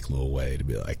slick little way to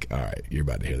be like, all right, you're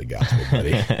about to hear the gospel,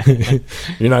 buddy.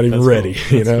 You're not even ready,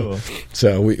 Cool.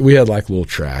 So we had like little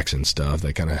tracks and stuff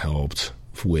that kind of helped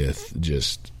with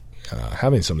just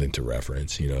having something to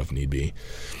reference, if need be.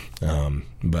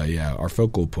 But yeah, our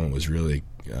focal point was really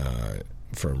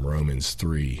from Romans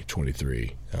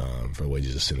 3:23, for the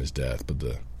wages of sin is death, but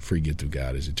the free gift of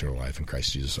God is eternal life in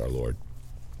Christ Jesus our Lord.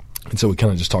 And so we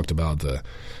kind of just talked about the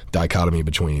dichotomy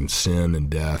between sin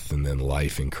and death and then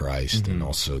life in Christ, and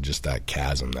also just that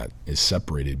chasm that is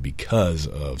separated because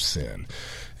of sin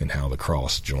and how the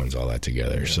cross joins all that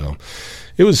together. Yeah. So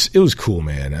it was cool,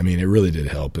 man. I mean, it really did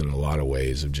help in a lot of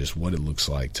ways of just what it looks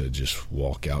like to just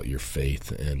walk out your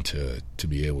faith and to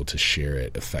be able to share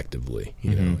it effectively,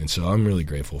 you know? And so I'm really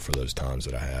grateful for those times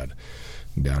that I had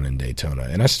down in Daytona.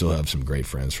 And I still have some great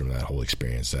friends from that whole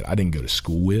experience that I didn't go to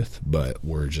school with, but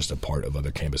were just a part of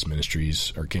other campus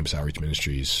ministries or campus outreach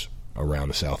ministries around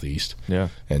the Southeast. Yeah.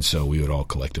 And so we would all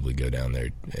collectively go down there.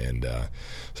 And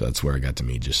so that's where I got to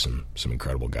meet just some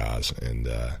incredible guys and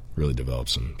really develop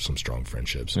some strong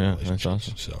friendships. And that's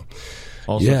awesome. So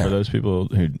also, for those people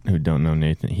who don't know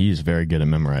Nathan, he's very good at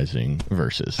memorizing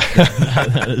verses.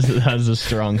 that is a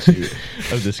strong suit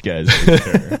of this guy's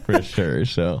for sure.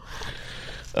 So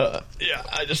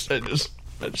I just had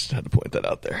to point that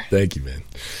out there. Thank you,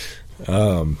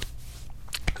 man.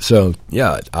 So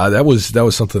that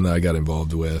was something that I got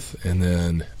involved with, and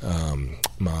then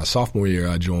my sophomore year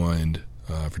I joined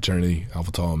fraternity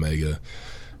Alpha Tau Omega,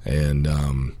 and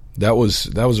that was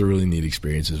a really neat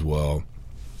experience as well,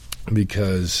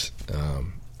 because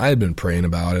I had been praying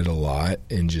about it a lot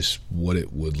and just what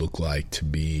it would look like to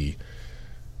be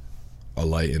a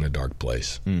light in a dark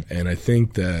place. And I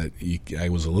think that I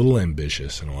was a little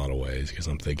ambitious in a lot of ways, because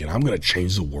I'm thinking I'm going to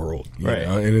change the world, you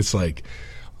know? And it's like,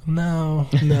 no.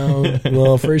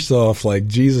 Well, first off, like,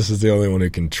 Jesus is the only one who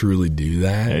can truly do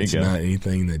that. It's not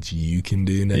anything that you can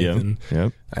do, Nathan.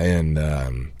 Yep. And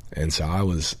so I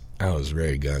was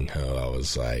very gung ho. I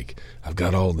was like, I've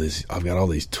got all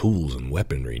these tools and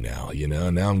weaponry now, you know.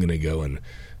 Now I'm going to go and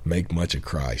make much of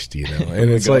Christ, you know. And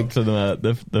it's go like up to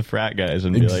the frat guys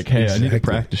and be like, hey, I need to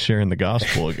practice sharing the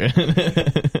gospel again.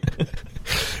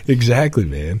 Exactly,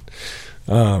 man.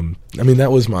 I mean,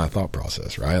 that was my thought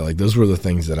process, right? Like, those were the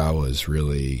things that I was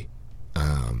really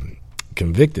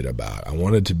convicted about. I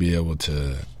wanted to be able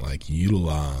to, like,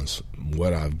 utilize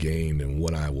what I've gained and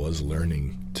what I was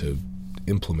learning to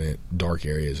implement dark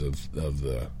areas of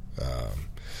the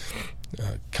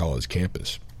college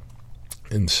campus.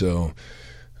 And so,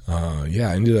 I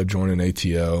ended up joining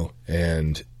ATO.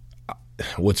 And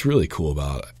what's really cool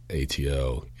about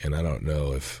ATO, and I don't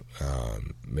know if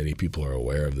many people are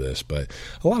aware of this, but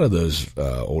a lot of those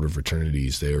older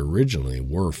fraternities, they originally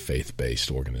were faith-based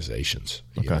organizations,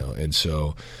 you know? And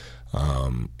so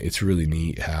it's really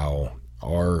neat how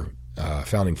our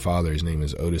founding father, his name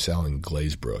is Otis Allen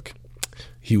Glazebrook,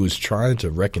 he was trying to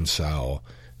reconcile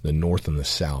the North and the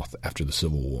South after the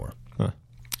Civil War.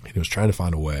 And he was trying to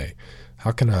find a way,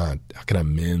 how can I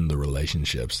mend the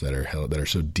relationships that are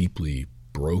so deeply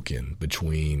broken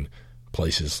between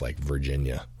places like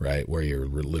Virginia, right, where you're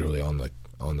literally on the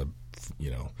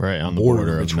right on the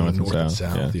border of between North and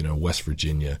South, you know, West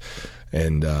Virginia.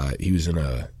 And he was in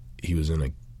a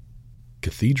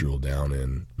cathedral down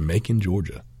in Macon,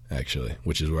 Georgia, actually,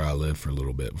 which is where I lived for a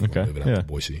little bit before moving out to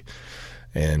Boise.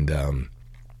 And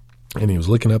he was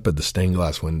looking up at the stained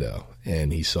glass window,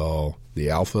 and he saw the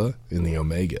Alpha and the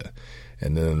Omega,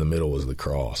 and then in the middle was the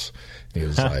cross. And he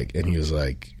was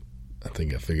like, I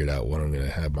think I figured out what I'm going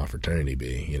to have my fraternity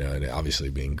be, you know, and obviously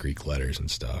being Greek letters and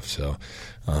stuff. So,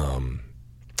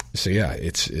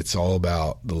 it's all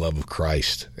about the love of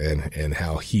Christ and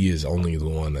how he is only the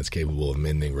one that's capable of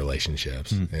mending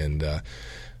relationships. And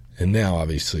now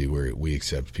obviously we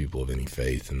accept people of any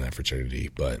faith in that fraternity,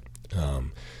 but,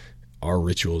 our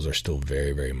rituals are still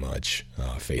very, very much,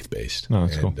 faith-based. Oh,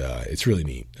 that's cool. It's really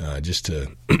neat, just to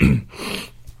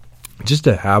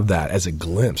have that as a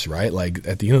glimpse, right? Like,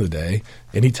 at the end of the day,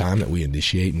 anytime that we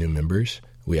initiate new members,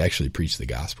 we actually preach the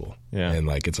gospel. Yeah. And,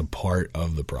 like, it's a part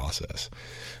of the process,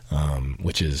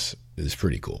 which is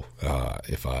pretty cool.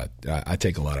 I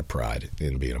take a lot of pride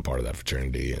in being a part of that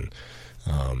fraternity. And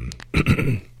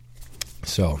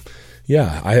so,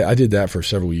 yeah, I did that for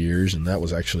several years, and that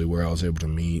was actually where I was able to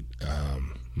meet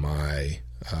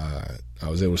I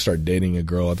was able to start dating a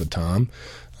girl at the time,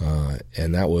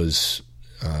 and that was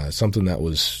something that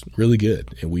was really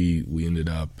good. And we ended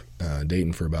up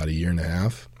dating for about a year and a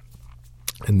half,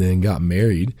 and then got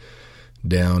married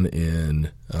down in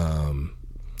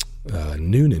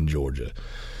Noonan, Georgia.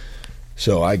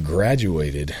 So I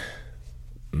graduated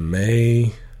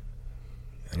May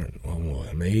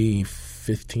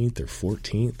 15th or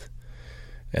 14th,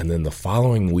 and then the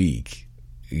following week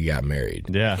you got married.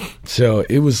 Yeah. So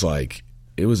it was a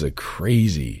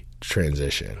crazy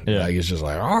transition. Yeah. Like, it's just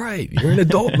like, all right, you're an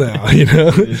adult now, you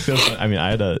know? I mean,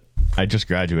 I just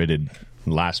graduated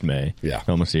last May,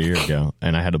 almost a year ago,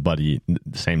 and I had a buddy,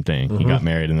 the same thing. Mm-hmm. He got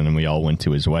married, and then we all went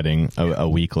to his wedding a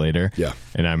week later. Yeah.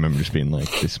 And I remember just being like,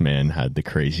 this man had the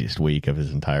craziest week of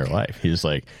his entire life. He was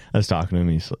like, I was talking to him,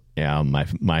 he's like, yeah,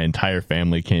 my entire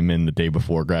family came in the day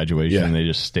before graduation, and they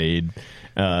just stayed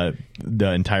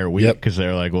the entire week because they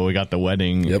were like, well, we got the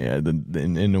wedding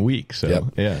in a week.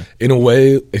 So in a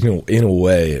way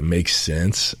it makes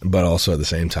sense, but also at the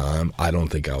same time, I don't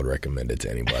think I would recommend it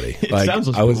to anybody. It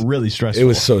sounds really stressful. It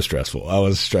was so stressful. I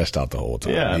was stressed out the whole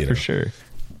time. Yeah, for sure.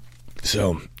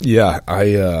 So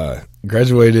I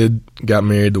graduated, got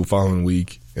married the following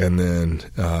week, and then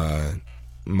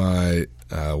my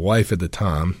wife at the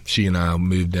time, she and I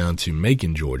moved down to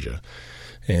Macon, Georgia.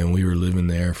 And we were living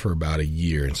there for about a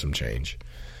year and some change.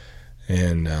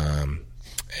 And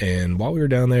while we were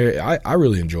down there, I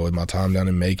really enjoyed my time down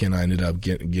in Macon. I ended up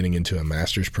getting into a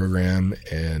master's program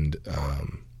and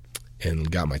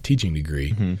got my teaching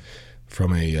degree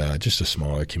from just a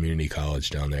smaller community college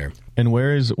down there. And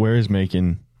where is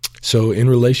Macon? So in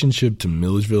relationship to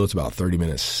Milledgeville, it's about 30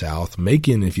 minutes south.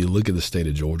 Macon, if you look at the state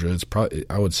of Georgia,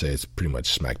 I would say it's pretty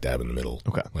much smack dab in the middle.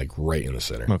 Okay. Like right in the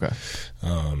center. Okay.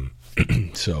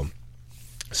 So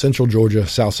central Georgia,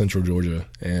 south central Georgia,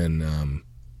 and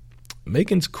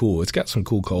Macon's cool. It's got some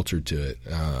cool culture to it.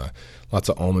 Lots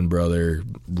of Allman Brother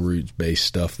roots-based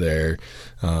stuff there.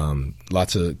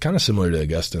 Lots of kind of similar to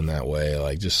Augusta in that way,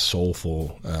 like just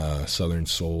soulful Southern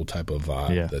soul type of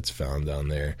vibe that's found down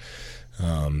there.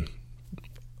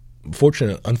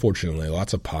 Unfortunately,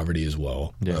 lots of poverty as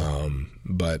well. Yeah.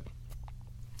 But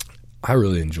I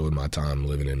really enjoyed my time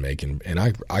living in Macon, and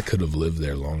I could have lived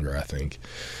there longer, I think.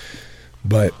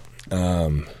 But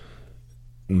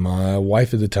my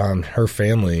wife at the time, her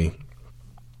family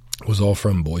was all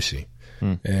from Boise,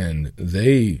 and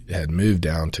they had moved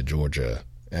down to Georgia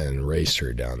and raised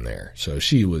her down there. So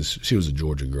she was a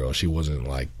Georgia girl. She wasn't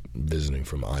like visiting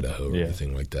from Idaho or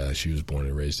anything like that. She was born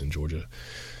and raised in Georgia.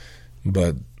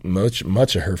 But much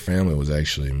of her family was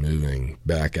actually moving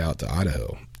back out to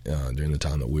Idaho during the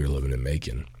time that we were living in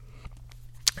Macon.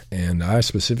 And I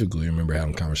specifically remember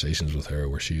having conversations with her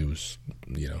where she was,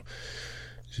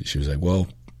 she was like, well,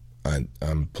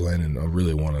 I'm planning, I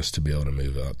really want us to be able to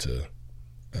move out to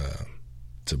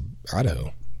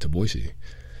Idaho, to Boise.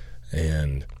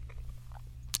 And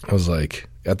I was like,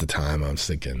 at the time I was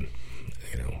thinking,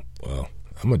 well,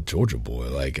 I'm a Georgia boy.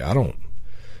 Like, I don't,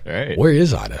 right. Where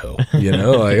is Idaho? Like,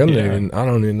 I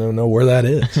don't even know where that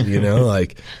is,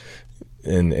 like,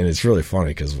 and it's really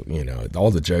funny because, all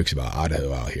the jokes about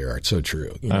Idaho out here are so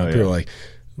true. People are like,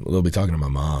 they'll be talking to my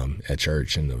mom at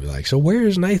church and they'll be like, so where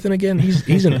is Nathan again?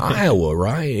 He's in Iowa,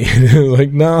 right?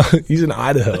 Like, no, he's in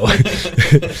Idaho.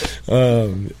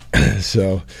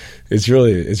 So it's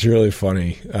really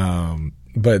funny.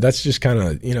 But that's just kind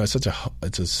of,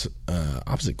 it's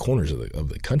opposite corners of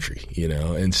the country,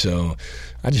 and so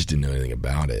I just didn't know anything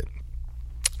about it.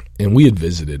 And we had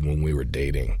visited when we were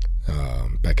dating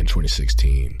back in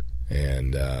 2016,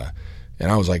 and I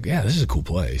was like, yeah, this is a cool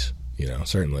place,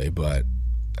 certainly, but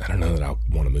I don't know that I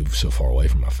want to move so far away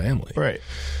from my family. Right.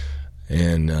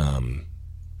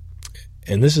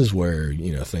 And this is where,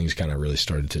 things kind of really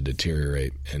started to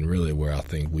deteriorate, and really where I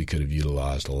think we could have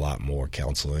utilized a lot more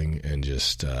counseling and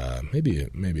just maybe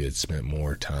it spent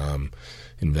more time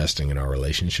investing in our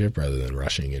relationship rather than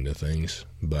rushing into things.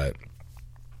 But,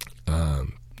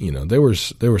 there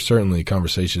were certainly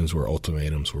conversations where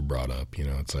ultimatums were brought up.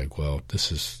 It's like, well,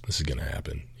 this is going to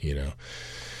happen,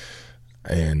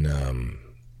 And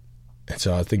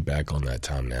so I think back on that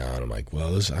time now, and I'm like,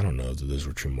 well, I don't know that those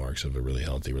were true marks of a really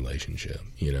healthy relationship,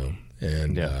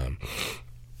 And and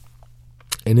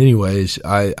anyways,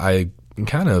 I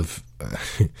kind of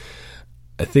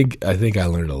I think I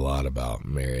learned a lot about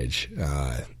marriage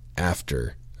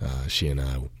after she and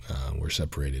I were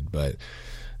separated, but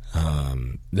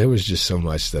there was just so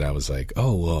much that I was like,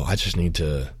 oh well, I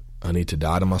need to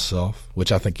die to myself,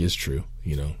 which I think is true.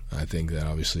 I think that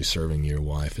obviously serving your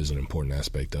wife is an important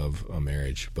aspect of a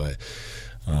marriage, but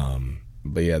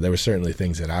yeah, there were certainly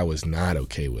things that I was not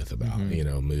okay with about,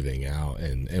 moving out,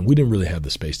 and we didn't really have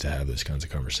the space to have those kinds of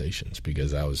conversations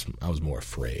because I was more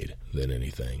afraid than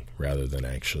anything, rather than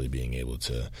actually being able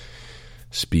to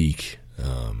speak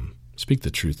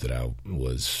the truth that I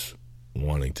was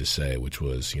wanting to say, which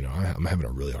was, I'm having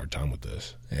a really hard time with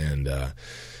this. And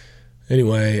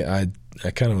anyway, I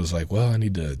kind of was like, well, I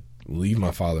need to leave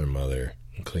my father and mother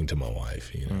and cling to my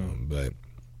wife, But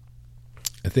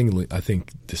I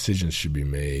think decisions should be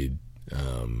made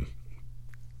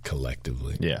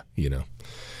collectively. Yeah.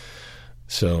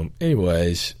 So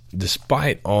anyways,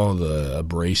 despite all the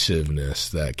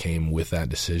abrasiveness that came with that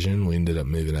decision, we ended up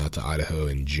moving out to Idaho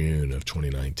in June of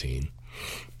 2019.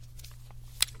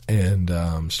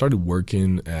 And started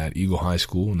working at Eagle High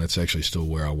School, and that's actually still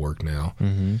where I work now.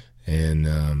 Mm-hmm.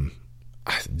 And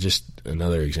just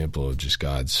another example of just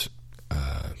God's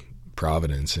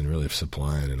providence and really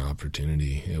supplying an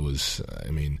opportunity. It was,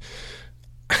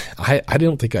 I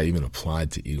don't think I even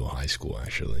applied to Eagle High School,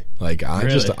 actually. Like,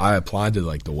 I applied to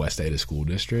like the West Ada School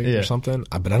District or something,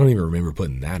 but I don't even remember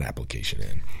putting that application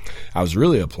in. I was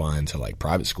really applying to like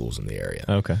private schools in the area.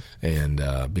 Okay. And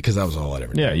because that was all I'd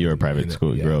ever done. Yeah, you were a private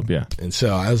school, you grew up, yeah. And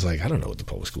so I was like, I don't know what the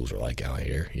public schools are like out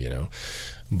here,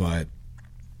 But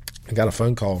I got a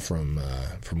phone call from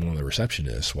one of the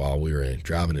receptionists while we were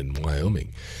driving in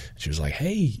Wyoming. She was like,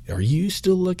 "Hey, are you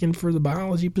still looking for the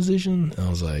biology position?" I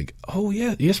was like, "Oh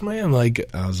yeah, yes ma'am."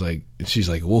 She's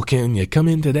like, "Well, can you come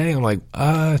in today?" I'm like,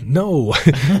 "No,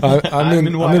 I'm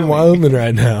in Wyoming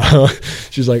right now."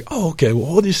 She's like, "Oh, okay.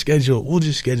 Well, we'll just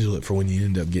schedule it for when you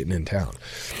end up getting in town."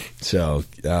 So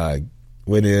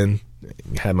went in,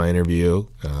 had my interview.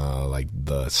 Like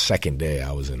the second day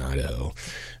I was in Idaho.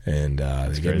 And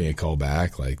they gave me a call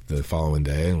back like the following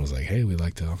day and was like, "Hey, we'd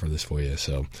like to offer this for you."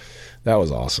 So that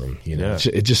was awesome. Yeah.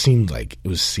 It just seemed like it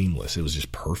was seamless. It was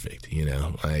just perfect,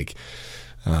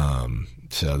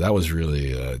 so that was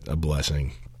really a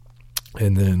blessing.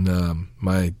 And then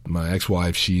my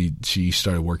ex-wife, she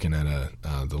started working at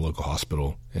the local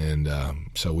hospital, and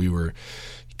so we weren't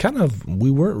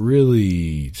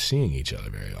really seeing each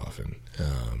other very often.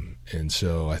 And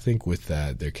so I think with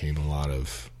that there came a lot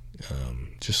of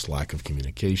just lack of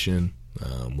communication.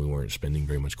 We weren't spending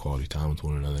very much quality time with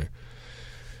one another,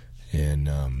 and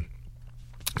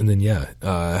then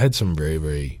I had some very,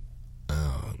 very.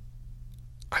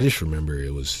 I just remember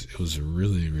it was a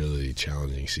really, really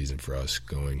challenging season for us,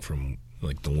 going from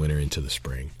like the winter into the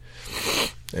spring,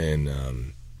 and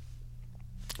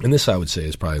and this I would say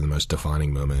is probably the most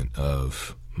defining moment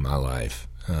of my life,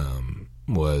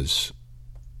 was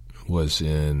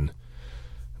in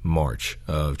March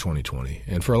of 2020.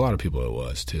 And for a lot of people it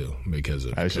was too, because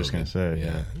of I was COVID. just going to say,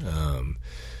 yeah.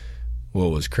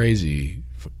 What was crazy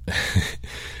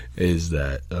is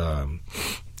that,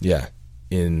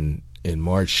 in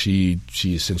March, she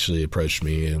essentially approached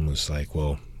me and was like,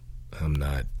 well, I'm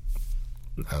not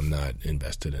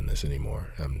invested in this anymore.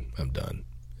 I'm done.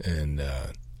 And,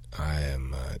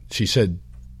 she said,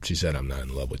 I'm not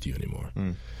in love with you anymore.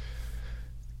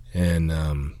 And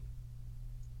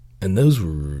those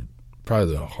were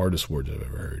probably the hardest words I've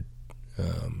ever heard.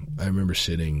 I remember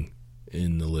sitting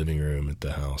in the living room at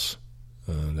the house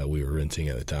that we were renting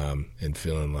at the time and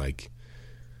feeling like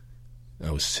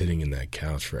I was sitting in that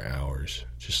couch for hours,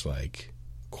 just like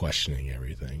questioning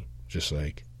everything. Just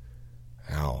like,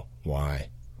 how? Why?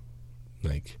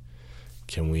 Like,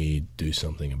 can we do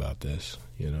something about this?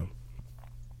 You know?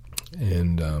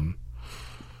 And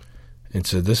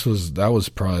so that was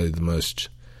probably the most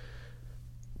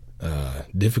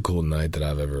difficult night that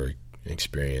I've ever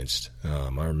experienced.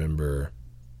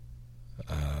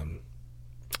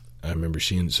 I remember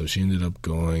she ended up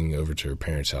going over to her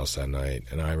parents' house that night,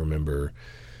 and I remember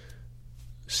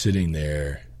sitting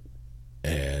there,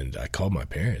 and I called my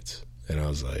parents, and I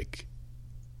was like,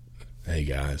 "Hey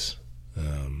guys,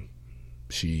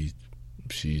 she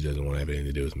doesn't want to have anything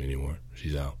to do with me anymore.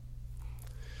 She's out."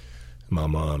 My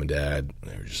mom and dad,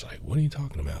 they were just like, "What are you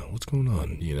talking about? What's going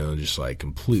on?" You know, just like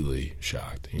completely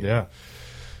shocked. You know? Yeah.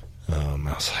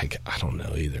 I was like, I don't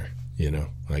know either. You know,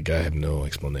 like I have no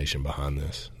explanation behind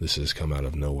this. This has come out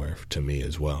of nowhere to me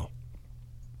as well.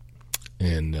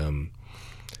 And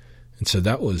so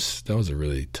that was a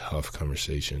really tough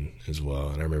conversation as well.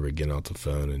 And I remember getting off the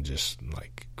phone and just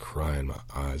like crying my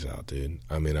eyes out, dude.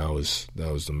 I mean, that was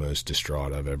the most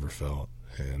distraught I've ever felt.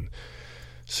 And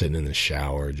sitting in the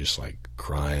shower, just like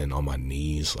crying on my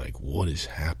knees, like, what is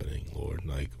happening, Lord?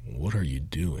 Like, what are you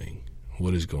doing?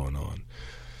 What is going on?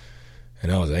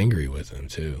 And I was angry with him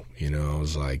too. You know, I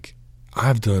was like,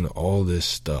 I've done all this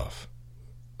stuff.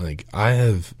 Like, I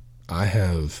have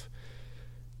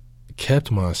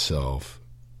kept myself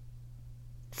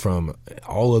from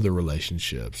all other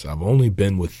relationships. I've only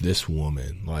been with this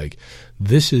woman. Like,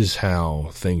 this is how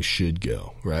things should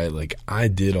go, right? Like, I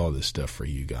did all this stuff for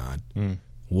you, God.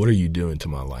 What are you doing to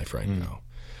my life right now?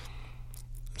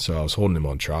 So I was holding him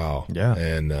on trial. Yeah.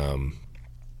 And,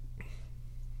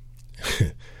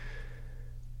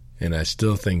 and I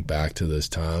still think back to those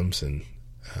times, and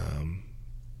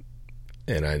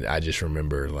I just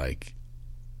remember, like,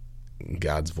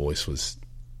 God's voice was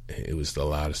the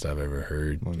loudest I've ever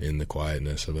heard in the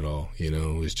quietness of it all. You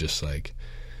know, it was just like,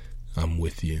 I'm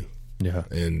with you. Yeah.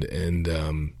 And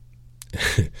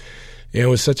it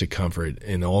was such a comfort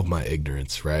in all of my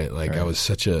ignorance, right? Like, right. I was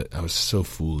so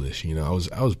foolish, you know. I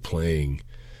was playing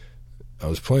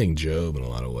Job in a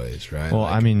lot of ways, right? Well,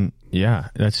 like, I mean, yeah,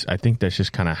 I think that's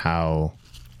just kind of how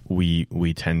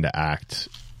we tend to act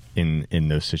in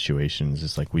those situations.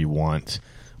 It's like we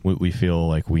feel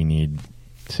like we need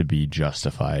to be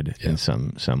justified in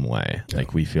some way. Yeah.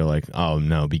 Like we feel like, oh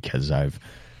no, because I've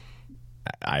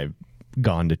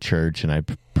gone to church and I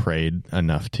prayed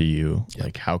enough to you. Yeah.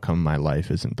 Like, how come my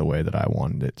life isn't the way that I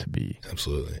wanted it to be?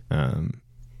 Absolutely.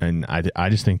 And I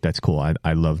just think that's cool.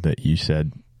 I love that you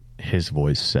said, his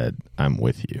voice said, I'm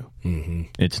with you. Mm-hmm.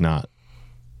 It's not,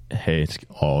 hey,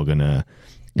 I'm gonna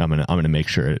make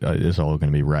sure it's all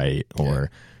gonna be right, or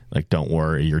like, don't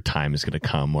worry, your time is gonna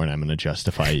come when I'm gonna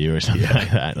justify you or something like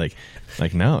that. Like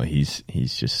no, he's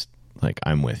just like,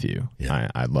 I'm with you. Yeah.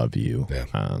 I love you. Yeah.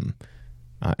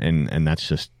 And that's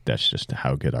just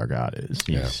how good our God is.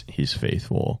 He's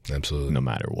faithful. Absolutely. No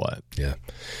matter what. Yeah.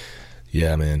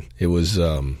 Yeah, man. It was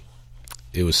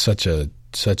such a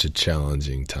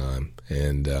challenging time.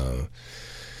 And,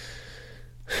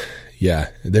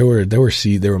 there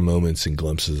were moments and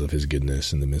glimpses of his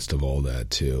goodness in the midst of all that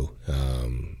too.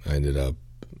 I ended up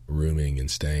rooming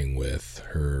and staying with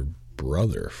her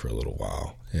brother for a little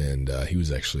while. And, he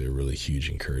was actually a really huge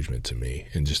encouragement to me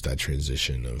in just that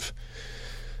transition of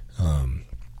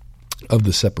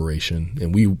the separation.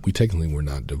 And we technically were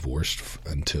not divorced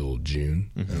until June,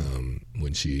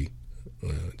 when she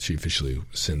officially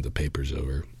sent the papers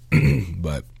over.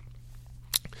 But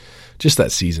just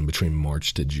that season between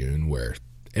March to June where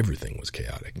everything was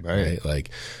chaotic, right?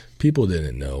 Like, people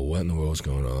didn't know what in the world was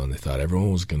going on. They thought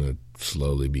everyone was going to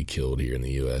slowly be killed here in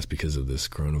the U.S. because of this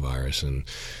coronavirus. And,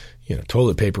 you know,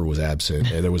 toilet paper was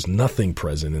absent. And there was nothing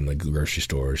present in the grocery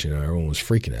stores. You know, everyone was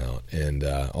freaking out. And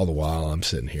all the while I'm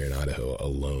sitting here in Idaho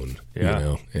alone, you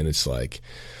know, and it's like,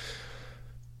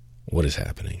 what is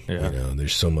happening? Yeah. You know,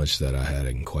 there's so much that I had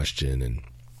in question.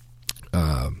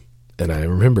 And I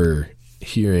remember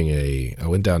hearing I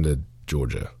went down to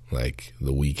Georgia like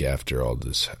the week after all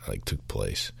this like took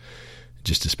place,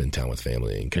 just to spend time with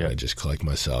family and kind of just collect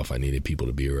myself. I needed people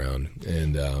to be around.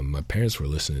 And my parents were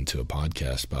listening to a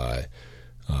podcast by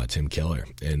Tim Keller.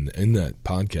 And in that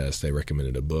podcast, they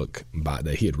recommended a book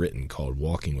that he had written called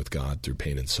Walking with God Through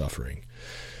Pain and Suffering.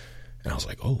 And I was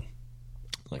like, oh,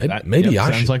 like that, maybe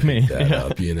I should like me. pick that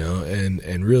up, you know?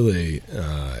 And really,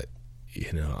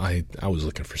 you know, I was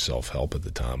looking for self-help at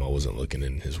the time. I wasn't looking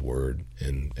in his word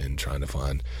and trying to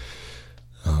find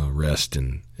rest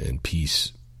and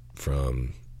peace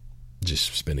from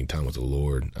just spending time with the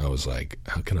Lord. I was like,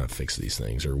 how can I fix these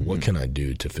things, or what can I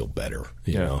do to feel better,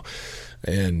 you know?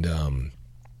 And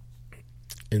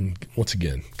once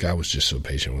again, God was just so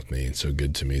patient with me and so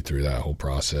good to me through that whole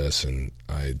process. And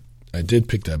I did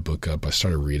pick that book up. I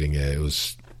started reading it. It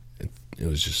was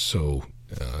just so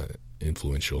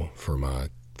influential for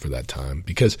that time,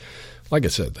 because like I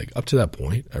said, like up to that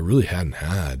point, I really hadn't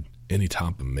had any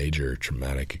type of major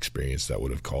traumatic experience that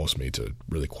would have caused me to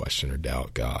really question or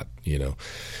doubt God, you know?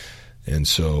 And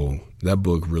so that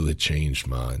book really changed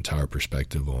my entire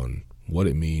perspective on what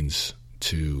it means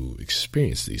to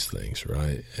experience these things,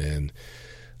 right? And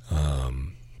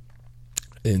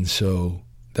so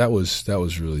that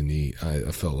was really neat.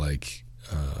 I felt like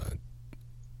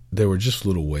there were just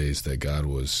little ways that God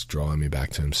was drawing me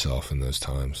back to himself in those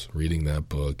times. Reading that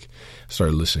book, I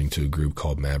started listening to a group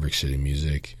called Maverick City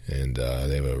Music, and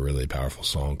they have a really powerful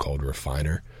song called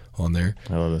Refiner on there.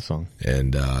 I love this song.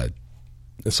 And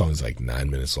the song is like 9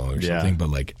 minutes long or something, but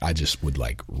like I just would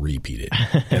like repeat it.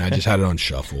 And I just had it on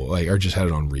shuffle, like, or just had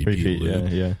it on repeat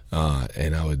loop.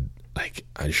 And I would like,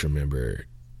 I just remember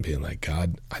being like,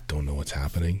 God, I don't know what's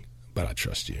happening, but I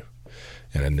trust you.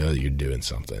 And I know that you're doing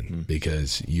something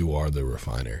because you are the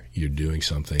refiner. You're doing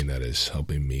something that is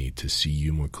helping me to see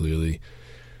you more clearly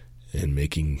and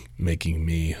making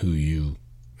me who you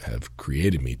have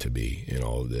created me to be in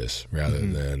all of this, rather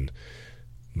than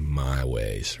my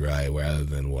ways, right? Rather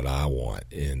than what I want.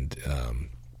 And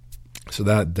so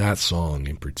that song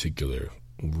in particular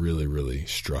really, really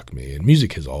struck me. And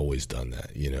music has always done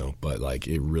that, you know, but like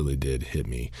it really did hit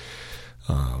me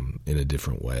in a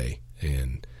different way.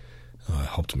 And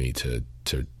helped me to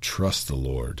trust the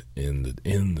Lord in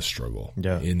the struggle,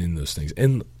 in those things.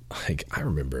 And like I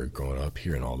remember growing up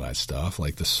hearing all that stuff.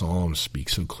 Like the Psalms speak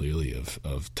so clearly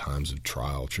of times of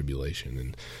trial, tribulation,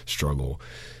 and struggle.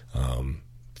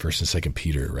 First and Second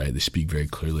Peter, right? They speak very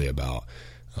clearly about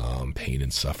pain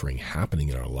and suffering happening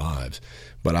in our lives.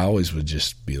 But I always would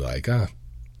just be like,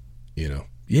 you know,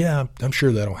 yeah, I'm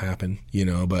sure that'll happen, you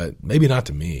know, but maybe not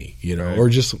to me, you know, or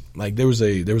just like there was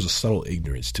a subtle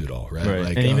ignorance to it all, right?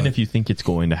 Like, and even if you think it's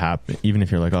going to happen, even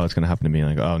if you're like, oh, it's going to happen to me,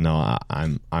 like, oh no,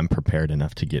 I'm prepared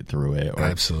enough to get through it. Or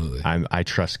absolutely, I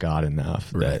trust God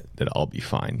enough that I'll be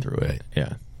fine through it.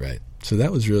 Yeah, right. So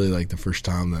that was really like the first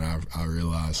time that I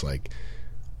realized, like,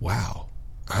 wow,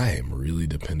 I am really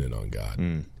dependent on God,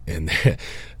 and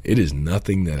it is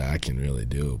nothing that I can really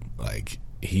do. Like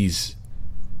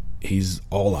He's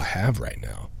all I have right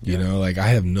now, you know, like I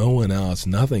have no one else,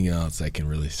 nothing else that can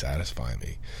really satisfy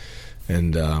me.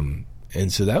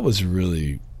 And so that was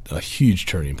really a huge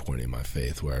turning point in my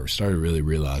faith, where I started really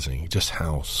realizing just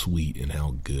how sweet and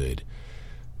how good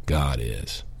God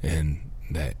is, and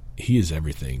that He is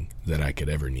everything that I could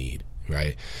ever need,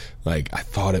 right? Like I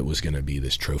thought it was going to be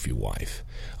this trophy wife.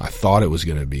 I thought it was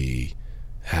going to be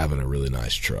having a really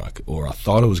nice truck, or I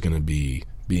thought it was going to be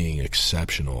being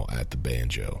exceptional at the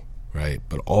banjo, right?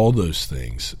 But all those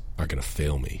things are going to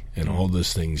fail me, and all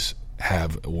those things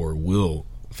have or will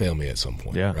fail me at some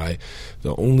point, right?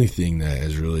 The only thing that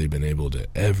has really been able to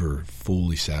ever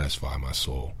fully satisfy my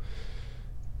soul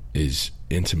is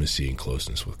intimacy and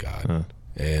closeness with God.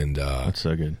 And that's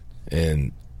so good.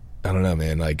 And I don't know,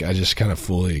 man, like I just kind of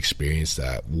fully experienced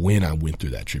that when I went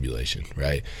through that tribulation,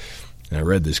 right? And I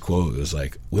read this quote. It was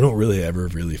like, we don't really ever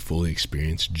really fully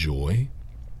experience joy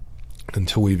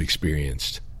until we've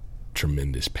experienced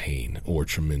tremendous pain or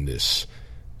tremendous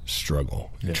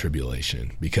struggle and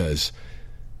tribulation. Because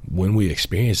when we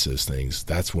experience those things,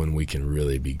 that's when we can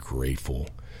really be grateful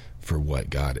for what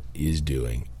God is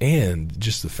doing. And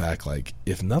just the fact, like,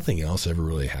 if nothing else ever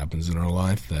really happens in our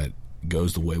life that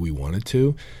goes the way we want it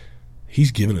to,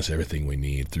 He's given us everything we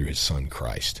need through His Son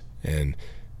Christ and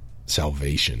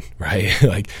salvation, right?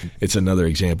 Like, it's another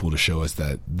example to show us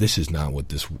that this is not what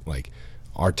this, like,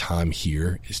 our time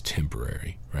here is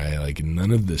temporary, right? Like none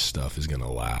of this stuff is going to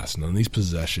last. None of these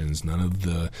possessions, none of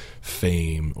the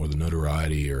fame or the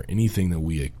notoriety or anything that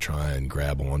we try and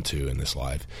grab onto in this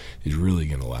life is really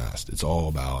going to last. It's all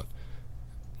about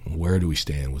where do we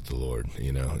stand with the Lord,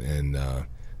 And I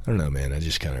don't know, man. I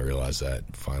just kind of realized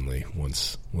that finally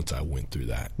once I went through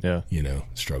that,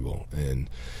 struggle. And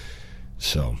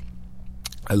so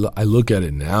I look at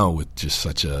it now with just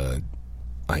such a,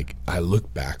 like, I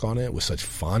look back on it with such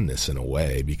fondness in a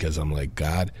way, because I'm like,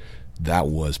 God, that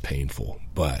was painful,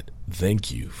 but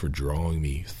thank you for drawing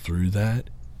me through that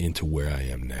into where I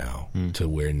am now, to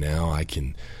where now I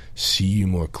can see you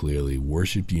more clearly,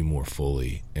 worship you more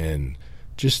fully, and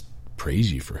just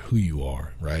praise you for who you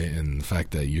are, right? And the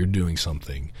fact that you're doing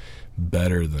something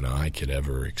better than I could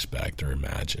ever expect or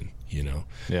imagine,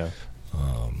 Yeah.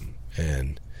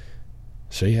 And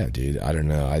so, yeah, dude, I don't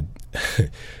know.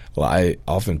 I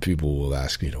often people will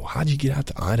ask, how'd you get out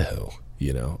to Idaho?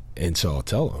 And so I'll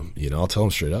tell them, I'll tell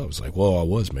them straight up. It's like, well, I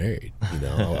was married,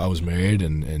 I was married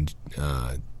and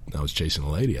I was chasing a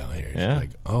lady out here. She's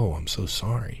like, oh, I'm so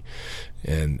sorry.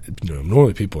 And,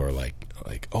 normally people are like,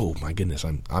 oh my goodness,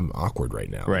 I'm awkward right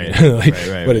now. Right.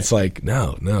 But it's like,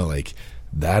 no, like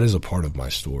that is a part of my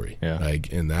story. Yeah.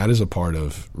 Like, and that is a part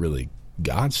of really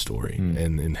God's story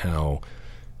and how,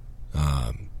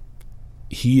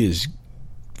 he is,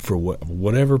 for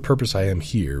whatever purpose I am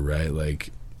here, right?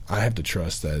 Like, I have to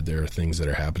trust that there are things that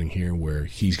are happening here where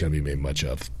he's going to be made much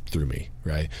of through me,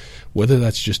 right? Whether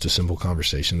that's just a simple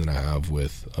conversation that I have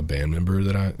with a band member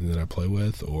that I play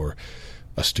with, or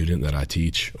a student that I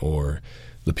teach, or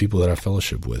the people that I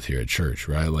fellowship with here at church,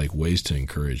 right? Like, ways to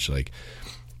encourage. Like,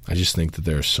 I just think that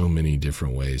there are so many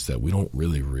different ways that we don't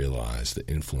really realize the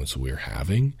influence we're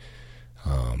having,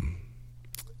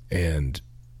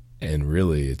 and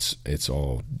really, it's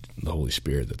all the Holy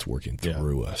Spirit that's working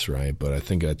through us, right? But I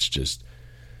think that's just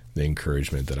the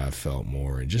encouragement that I've felt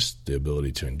more, and just the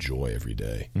ability to enjoy every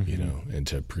day, and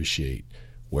to appreciate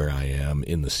where I am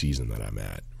in the season that I'm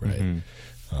at, right?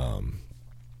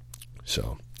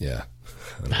 So, yeah.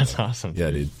 That's awesome. Yeah,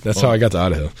 dude. That's how I got to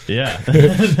Idaho. Yeah.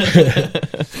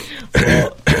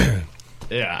 Well,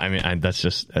 yeah, I mean, that's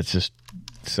just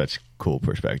such cool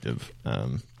perspective.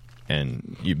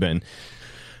 And you've been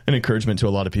an encouragement to a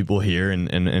lot of people here,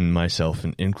 and myself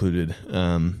included,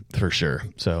 for sure.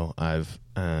 So I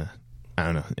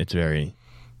don't know, it's very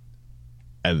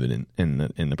evident in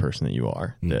the person that you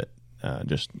are, that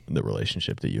just the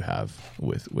relationship that you have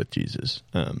with Jesus,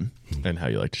 and how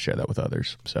you like to share that with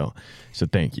others. So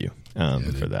thank you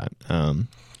for that. All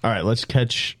right, let's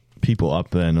catch people up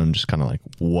then on just kind of like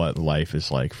what life is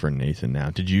like for Nathan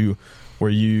now. Were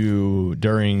you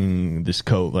during this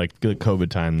COVID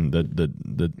time,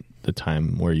 the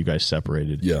time where you guys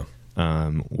separated? Yeah.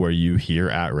 Were you here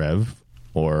at Rev,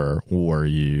 or were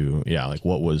you? Yeah. Like,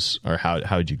 what was, or how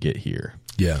did you get here?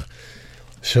 Yeah.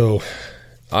 So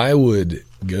I would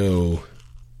go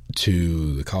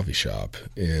to the coffee shop,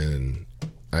 and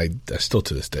I still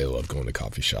to this day love going to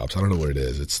coffee shops. I don't know what it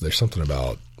is. There's something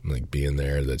about like being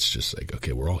there that's just like,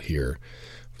 okay, we're all here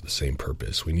for the same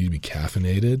purpose. We need to be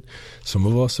caffeinated. Some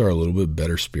of us are a little bit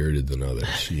better spirited than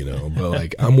others, but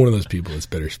like, I'm one of those people that's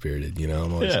better spirited,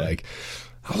 I'm always like,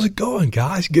 how's it going,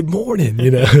 guys? Good morning.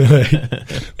 Like,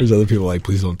 there's other people like,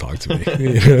 please don't talk to me.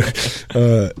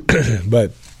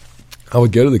 But I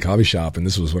would go to the coffee shop, and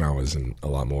this was when I was in a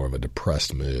lot more of a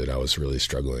depressed mood. I was really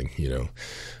struggling,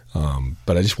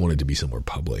 but I just wanted to be somewhere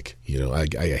public. I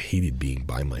hated being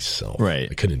by myself. Right.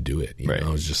 I couldn't do it. Right. I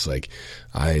was just like,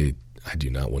 I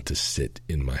do not want to sit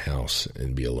in my house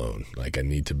and be alone. Like, I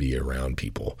need to be around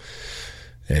people.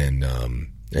 And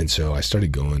so I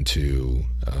started going to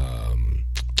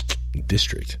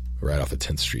District right off of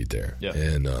 10th Street there. Yeah.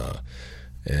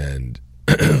 And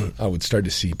I would start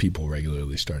to see people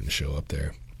regularly starting to show up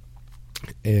there.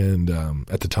 And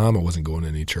at the time, I wasn't going to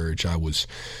any church.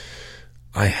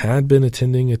 I had been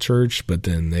attending a church, but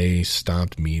then they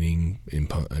stopped meeting in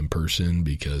person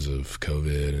because of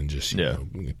COVID and just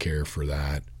care for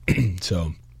that.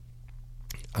 So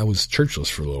I was churchless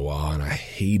for a little while, and I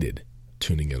hated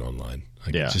tuning in online.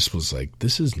 It just was like,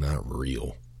 this is not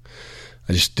real.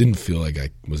 I just didn't feel like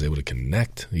I was able to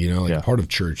connect. Part of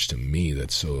church to me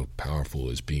that's so powerful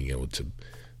is being able to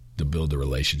build the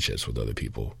relationships with other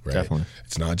people, right? Definitely.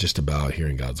 It's not just about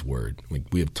hearing God's word.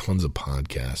 We have tons of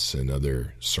podcasts and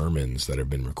other sermons that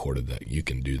have been recorded that you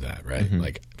can do that, right? Mm-hmm.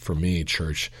 Like, for me,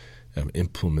 church, a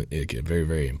very,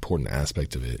 very important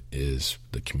aspect of it is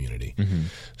the community. Mm-hmm.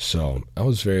 So I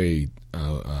was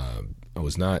I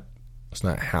was not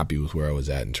happy with where I was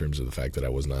at in terms of the fact that I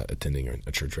was not attending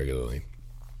a church regularly.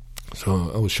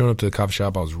 So I was showing up to the coffee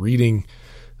shop. I was reading,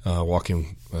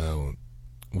 Walking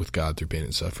with God Through Pain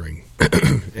and Suffering.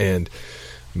 And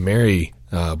Mary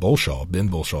Bolshaw, Ben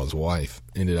Bolshaw's wife,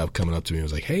 ended up coming up to me and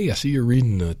was like, hey, I see you're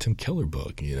reading the Tim Keller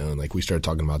book, and like we started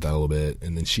talking about that a little bit.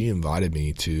 And then she invited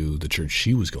me to the church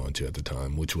she was going to at the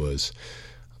time, which was,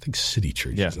 I think City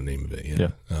Church is the name of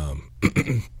it.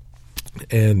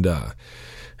 And so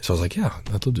I was like, yeah,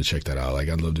 I'd love to check that out. Like,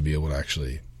 I'd love to be able to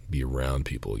actually be around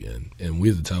people again. And we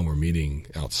at the time were meeting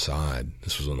outside.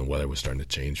 This was when the weather was starting to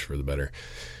change for the better.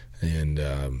 And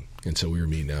so we were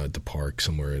meeting out at the park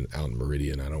somewhere out in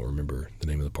Meridian. I don't remember the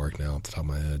name of the park now off the top of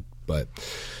my head. But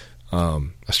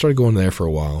I started going there for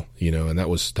a while, and that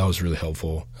was really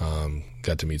helpful.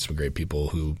 Got to meet some great people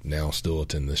who now still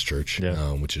attend this church,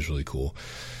 which is really cool.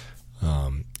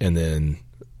 And then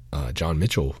John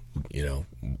Mitchell,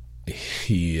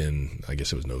 he, in, I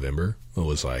guess it was November,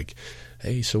 was like,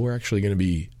 hey, so we're actually going to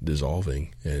be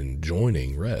dissolving and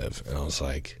joining Rev. And I was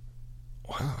like,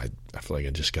 wow, I feel like I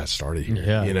just got started here,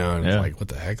 and it's like, what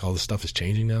the heck? All this stuff is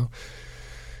changing now.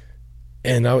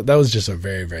 And that was just a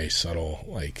very, very subtle,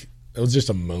 like, it was just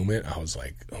a moment. I was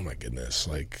like, oh my goodness,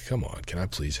 like, come on, can I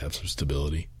please have some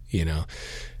stability,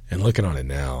 And looking on it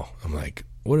now, I'm like,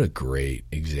 what a great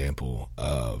example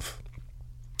of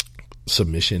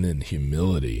submission and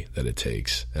humility that it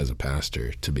takes as a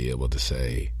pastor to be able to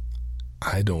say,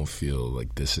 I don't feel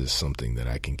like this is something that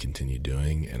I can continue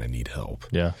doing, and I need help.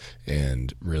 Yeah.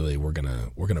 And really, we're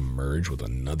gonna merge with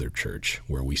another church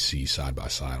where we see side by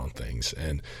side on things,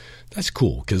 and that's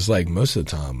cool because, like, most of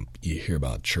the time you hear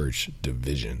about church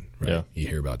division, right? Yeah. You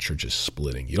hear about churches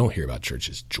splitting. You don't hear about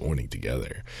churches joining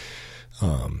together.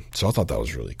 So I thought that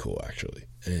was really cool, actually,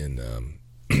 and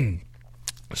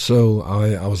so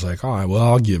I was like, all right, well,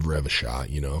 I'll give Rev a shot.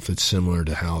 If it's similar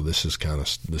to how this is kind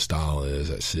of the style is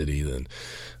at City, then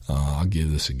I'll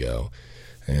give this a go.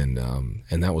 And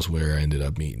that was where I ended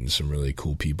up meeting some really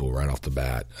cool people right off the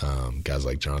bat. Guys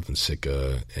like Jonathan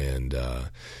Sicca and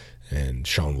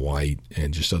Sean White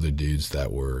and just other dudes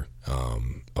that were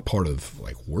a part of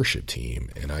like worship team.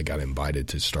 And I got invited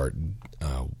to start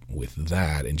with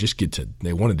that and just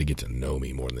they wanted to get to know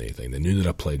me more than anything. They knew that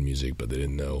I played music, but they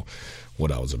didn't know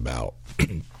what I was about.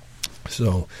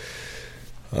 So,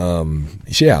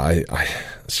 I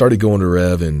started going to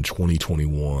Rev in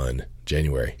 2021,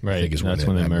 January. Right. I think is when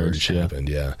that merge happened.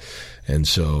 Yeah. And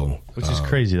so, which is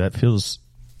crazy. That feels,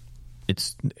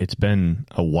 it's been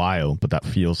a while, but that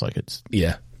feels like it's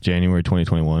January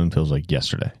 2021 feels like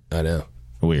yesterday. I know.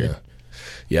 Weird.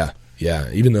 Yeah.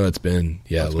 Even though it's been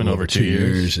a little over 2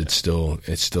 years, it's still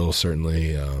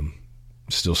certainly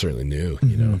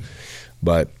new,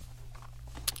 But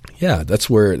yeah, that's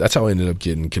how I ended up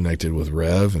getting connected with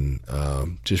Rev, and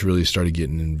just really started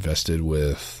getting invested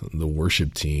with the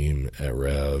worship team at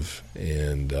Rev,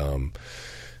 and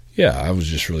I was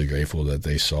just really grateful that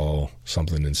they saw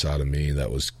something inside of me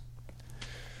that was,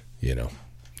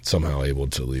 somehow able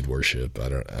to lead worship. I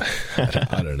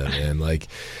don't know, man. Like,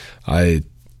 I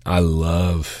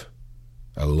love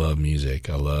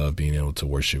music. I love being able to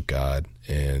worship God,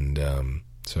 and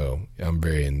so I'm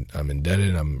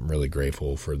indebted. I'm really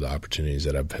grateful for the opportunities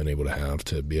that I've been able to have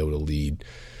to be able to lead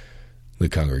the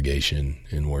congregation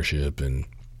in worship, and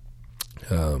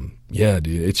dude,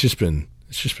 it's just been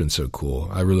so cool.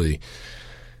 I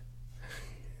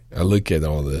look at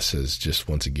all this as just,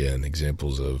 once again,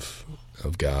 examples of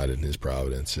God and His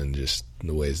providence, and just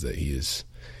the ways that He is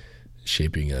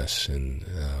shaping us and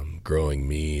growing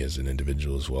me as an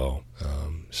individual as well.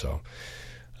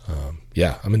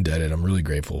 I'm indebted. I'm really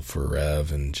grateful for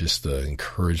Rev and just the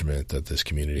encouragement that this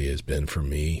community has been for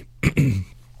me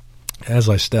as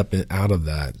I step out of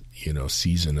that,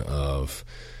 season of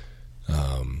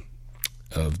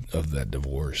that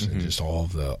divorce, and just all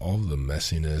of the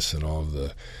messiness and all of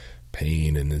the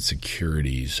pain and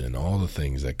insecurities and all the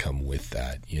things that come with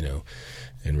that,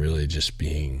 and really just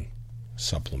being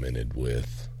supplemented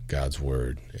with God's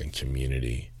word and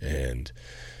community and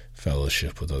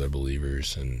fellowship with other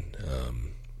believers, and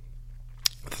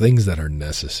things that are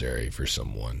necessary for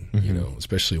someone,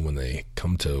 especially when they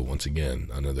come to, once again,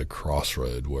 another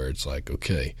crossroad where it's like,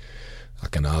 okay, I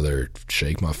can either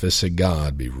shake my fist at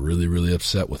God, be really, really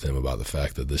upset with Him about the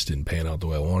fact that this didn't pan out the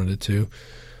way I wanted it to,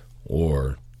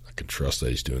 or I can trust that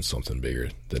He's doing something bigger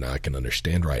than I can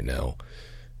understand right now,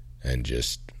 and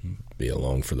just be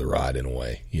along for the ride in a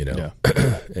way,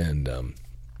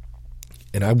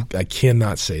 And I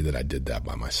cannot say that I did that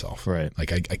by myself. Right.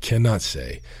 Like, I cannot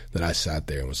say that I sat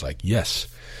there and was like, yes,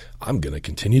 I'm going to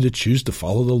continue to choose to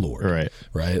follow the Lord.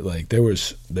 Right. Like there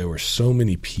were so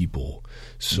many people,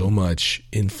 so much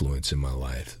influence in my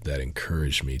life that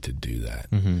encouraged me to do that.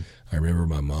 I remember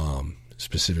my mom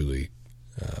specifically,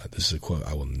 this is a quote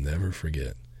I will never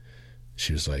forget.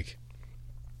 She was like,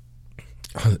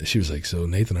 so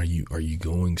Nathan, are you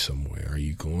going somewhere? Are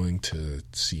you going to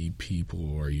see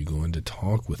people? Or are you going to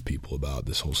talk with people about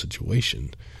this whole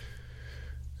situation?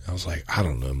 I was like, I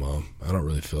don't know, Mom. I don't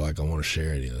really feel like I want to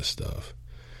share any of this stuff.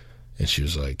 And she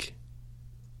was like,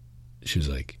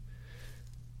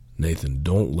 Nathan,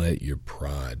 don't let your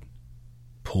pride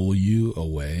pull you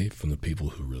away from the people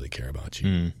who really care about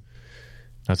you.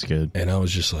 That's good. And I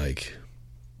was just like,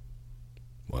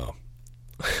 wow,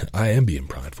 I am being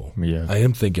prideful. Yeah. I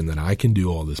am thinking that I can do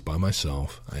all this by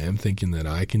myself. I am thinking that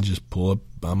I can just pull up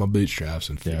by my bootstraps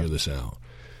and figure this out.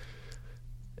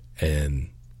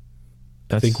 And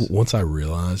I think once I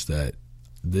realized that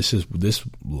this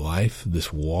life,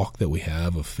 this walk that we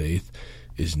have of faith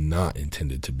is not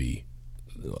intended to be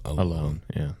alone.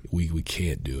 Yeah. We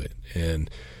can't do it. And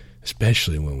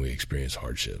especially when we experience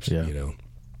hardships, you know?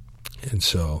 And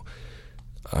so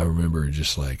I remember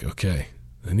just like, okay,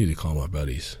 I need to call my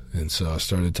buddies. And so I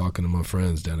started talking to my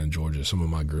friends down in Georgia, some of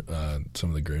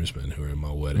the groomsmen who were in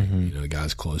my wedding, you know, the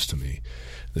guys close to me.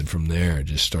 Then from there, I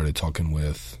just started talking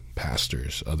with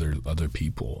pastors, other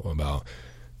people about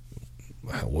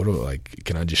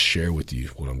can I just share with you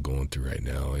what I'm going through right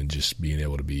now, and just being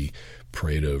able to be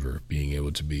prayed over, being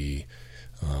able to be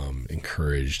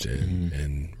encouraged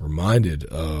and reminded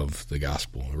of the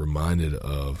gospel, reminded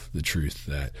of the truth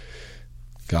that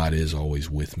God is always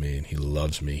with me and he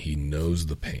loves me. He knows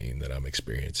the pain that I'm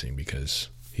experiencing because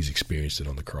he's experienced it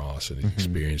on the cross, and he's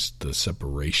experienced the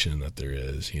separation that there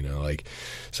is, you know, like,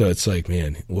 so it's like,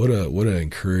 man, what an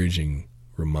encouraging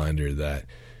reminder that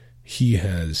he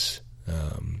has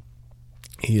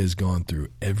gone through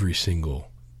every single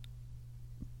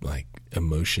like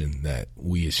emotion that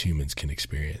we as humans can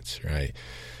experience. Right.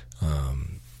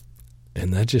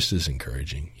 And that just is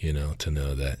encouraging, you know, to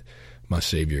know that my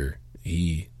Savior,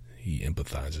 he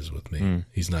empathizes with me.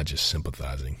 He's not just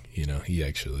sympathizing, you know,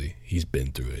 he's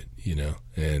been through it, you know?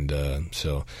 And,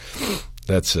 so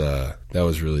that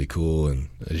was really cool. And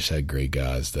I just had great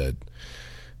guys that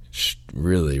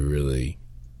really, really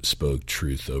spoke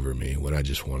truth over me when I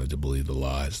just wanted to believe the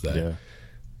lies that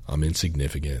I'm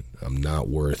insignificant. I'm not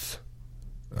worth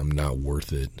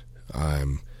it.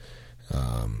 I'm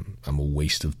a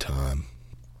waste of time.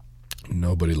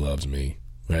 Nobody loves me.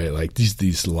 Right, like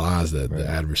these lies that the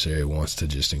adversary wants to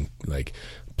just like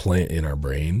plant in our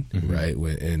brain, right,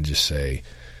 and just say,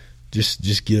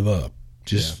 just give up,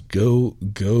 just go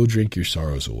drink your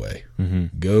sorrows away,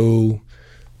 go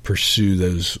pursue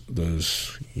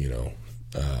those you know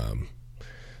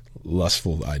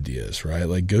lustful ideas, right?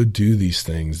 Like go do these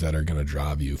things that are going to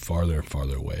drive you farther and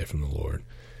farther away from the Lord,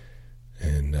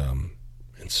 and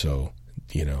so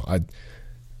you know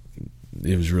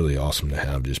it was really awesome to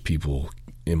have just people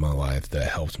in my life that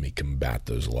helped me combat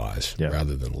those lies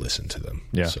rather than listen to them.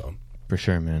 Yeah, so for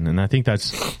sure, man. And I think I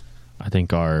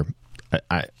think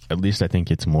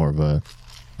it's more of a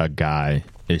guy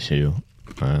issue,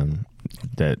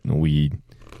 that we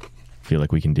feel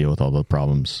like we can deal with all the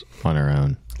problems on our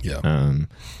own. Yeah.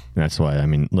 That's why, I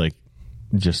mean, like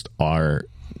just our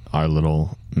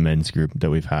little men's group that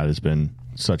we've had has been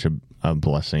such a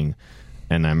blessing.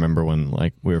 And I remember when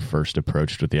like we were first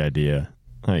approached with the idea,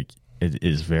 like,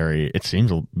 it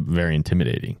seems very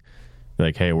intimidating.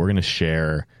 Like, hey, we're going to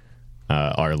share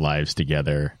our lives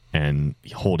together and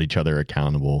hold each other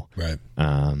accountable. Right.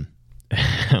 I'm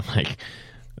like,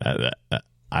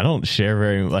 I don't share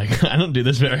I don't do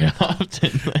this very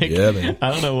often. Like, man.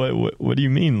 I don't know what do you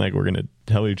mean? Like, we're going to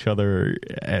tell each other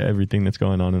everything that's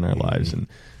going on in our lives. And,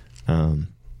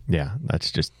 that's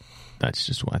just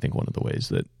I think one of the ways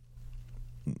that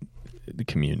the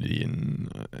community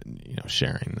and you know,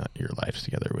 sharing your lives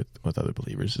together with other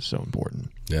believers is so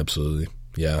important. Absolutely.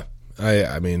 Yeah.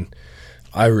 I mean,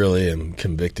 I really am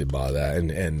convicted by that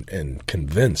and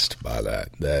convinced by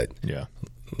that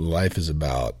life is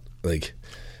about, like,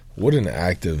 what an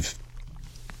act of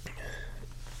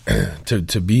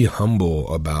to be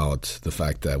humble about the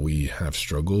fact that we have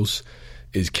struggles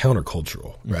is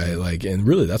countercultural, right? Like, and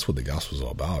really that's what the gospel is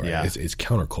all about, right? Yeah. It's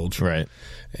countercultural. Right.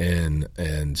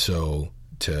 And so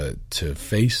to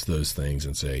face those things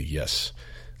and say, yes,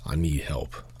 I need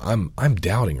help. I'm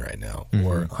doubting right now,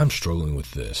 or I'm struggling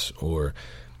with this, or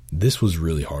this was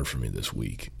really hard for me this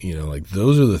week. You know, like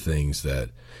those are the things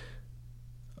that,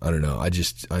 I don't know,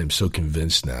 I'm so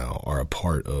convinced now are a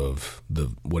part of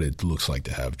what it looks like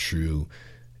to have true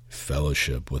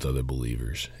fellowship with other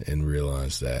believers and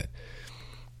realize that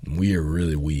we are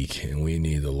really weak and we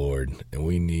need the Lord and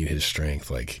we need his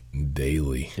strength like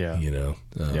daily, you know?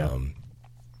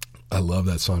 I love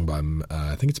that song by,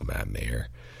 I think it's Matt Mayer,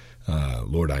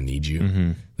 Lord, I Need You.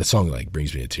 Mm-hmm. That song like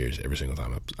brings me to tears every single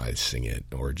time I sing it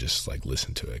or just like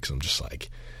listen to it. Cause I'm just like,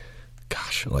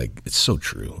 gosh, like it's so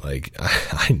true. Like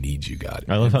I need you, God.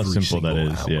 I love how simple that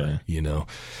is. Hour, you know?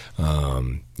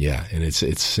 And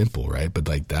it's simple, right? But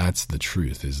like, that's the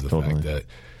truth is the fact that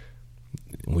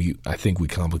I think we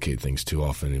complicate things too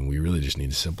often and we really just need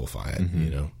to simplify it,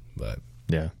 you know, but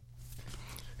yeah.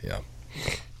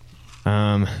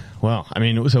 Well, I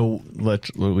mean, so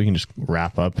we can just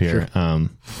wrap up here. Sure.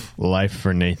 Life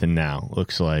for Nathan now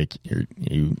looks like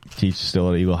you teach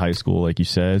still at Eagle High School, like you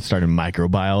said, started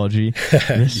microbiology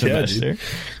this semester. Dude.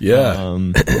 Yeah.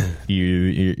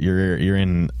 You're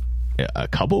in a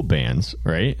couple bands,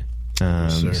 right?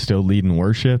 Yes, still leading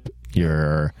worship.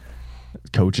 You're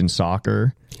coaching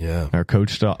soccer. Yeah. Or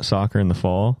coached soccer in the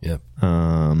fall. Yep.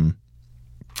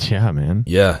 Yeah, man.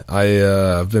 Yeah,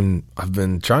 I've been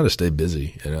trying to stay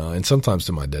busy, you know, and sometimes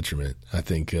to my detriment. I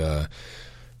think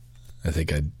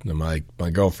my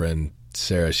girlfriend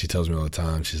Sarah, she tells me all the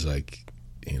time. She's like,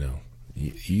 you know,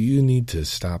 you need to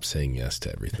stop saying yes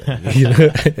to everything. You know?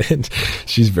 And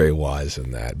she's very wise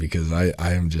in that because I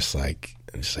am just like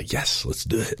yes, let's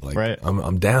do it. Like right.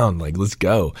 I'm down. Like let's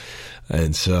go.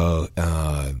 And so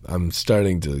I'm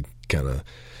starting to kind of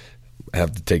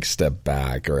have to take a step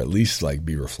back or at least like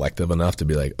be reflective enough to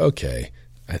be like, okay,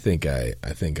 I think I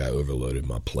overloaded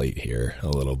my plate here a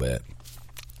little bit.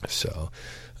 So,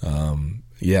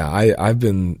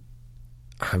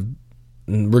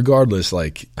 regardless,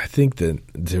 like I think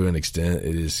that to an extent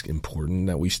it is important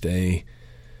that we stay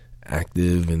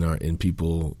active in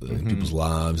people's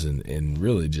lives and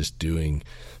really just doing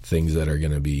things that are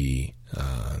going to be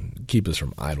keep us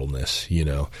from idleness, you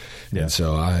know. Yeah. And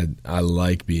so I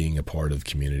like being a part of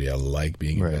community. I like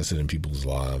being invested in people's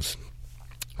lives.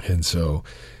 And so,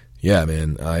 yeah,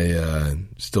 man, I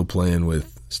still playing with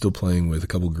a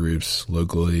couple groups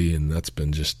locally, and that's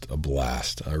been just a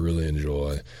blast. I really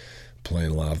enjoy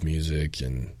playing live music,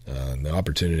 and the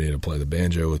opportunity to play the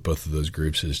banjo with both of those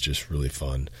groups is just really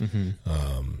fun.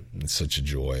 It's such a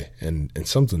joy and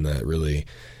something that really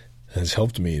has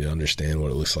helped me to understand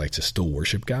what it looks like to still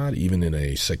worship God, even in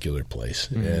a secular place,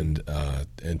 and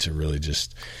to really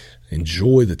just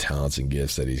enjoy the talents and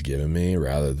gifts that he's given me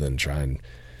rather than try and,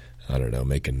 I don't know,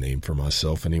 make a name for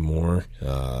myself anymore.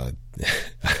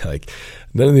 Like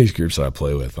none of these groups that I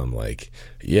play with, I'm like,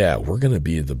 yeah, we're going to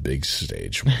be the big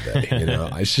stage one day. You know,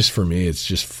 it's just, for me, it's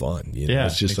just fun. You know,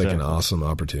 it's just like an awesome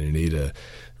opportunity to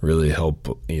really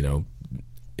help, you know,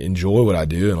 enjoy what I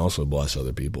do and also bless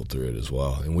other people through it as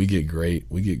well. And we get great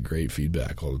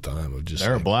feedback all the time of just,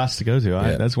 they're like, a blast to go to.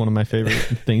 That's one of my favorite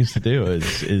things to do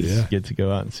is get to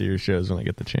go out and see your shows when I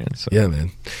get the chance. So. Yeah,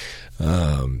 man.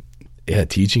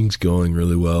 Teaching's going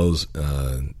really well,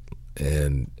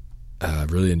 and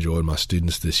I've really enjoyed my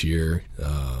students this year.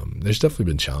 There's definitely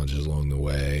been challenges along the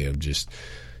way of just,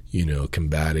 you know,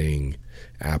 combating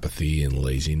apathy and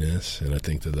laziness, and I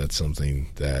think that that's something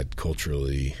that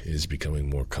culturally is becoming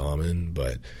more common.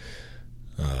 But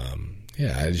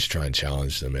I just try and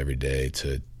challenge them every day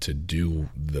to do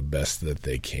the best that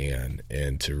they can,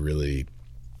 and to really,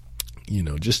 you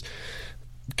know, just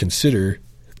consider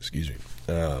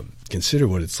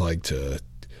what it's like to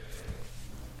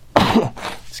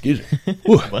excuse me.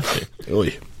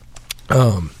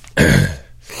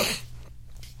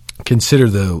 Consider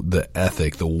the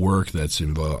ethic, the work that's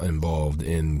involved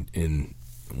in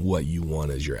what you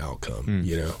want as your outcome.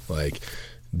 You know, like,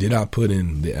 did I put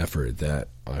in the effort that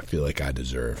I feel like I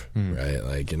deserve, right?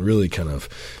 Like, and really kind of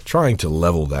trying to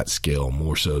level that scale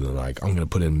more so than like, I'm going to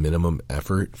put in minimum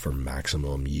effort for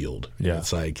maximum yield. Yeah.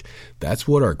 It's like, that's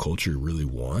what our culture really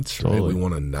wants, right? Totally. We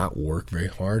want to not work very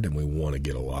hard and we want to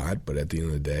get a lot, but at the end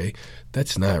of the day,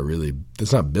 that's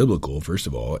not biblical, first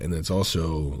of all. And it's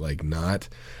also like not,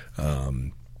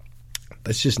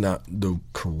 that's just not the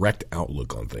correct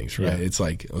outlook on things, right? Yeah. It's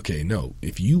like, okay, no,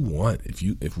 if we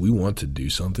want to do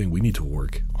something, we need to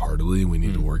work heartily. We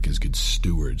need to work as good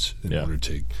stewards in order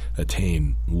to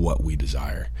attain what we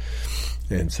desire.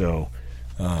 And so,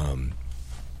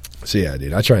 yeah,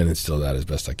 dude, I try and instill that as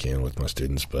best I can with my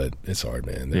students, but it's hard,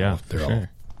 man. They're all,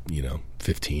 you know,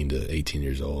 15 to 18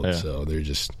 years old. Yeah. So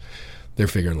they're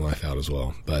figuring life out as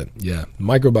well. But yeah,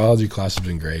 microbiology class has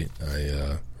been great.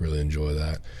 I really enjoy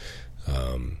that.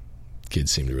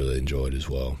 Kids seem to really enjoy it as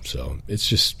well. So it's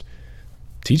just,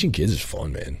 teaching kids is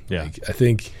fun, man. Yeah. Like, I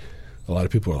think a lot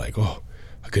of people are like, oh,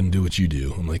 I couldn't do what you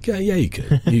do. I'm like, yeah, you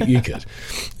could. You could.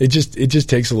 It just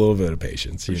takes a little bit of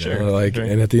patience, you know? Sure. Like, Sure.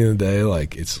 and at the end of the day,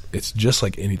 like, it's just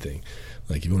like anything.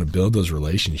 Like, you want to build those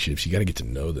relationships, you got to get to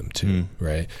know them too,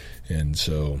 right? And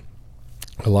so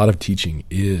a lot of teaching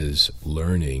is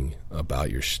learning about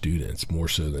your students more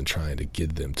so than trying to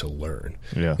get them to learn.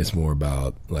 Yeah. It's more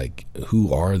about, like,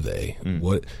 who are they?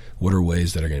 What are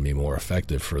ways that are going to be more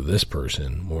effective for this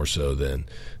person more so than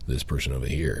this person over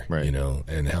here, right. you know?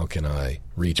 And how can I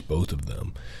reach both of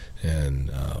them?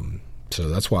 And so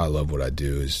that's why I love what I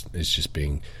do is just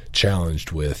being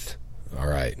challenged with, all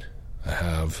right, I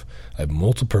have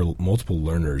multiple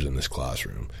learners in this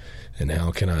classroom, and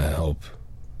how can I help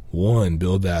one,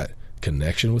 build that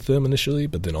connection with them initially,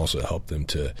 but then also help them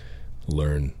to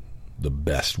learn the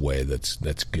best way that's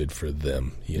good for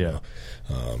them, you know?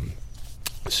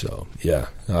 So yeah,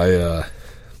 I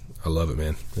love it,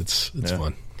 man. It's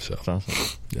fun. So That's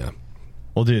awesome. yeah.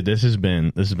 Well, dude, this has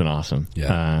been awesome.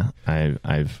 Yeah.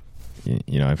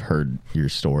 I've heard your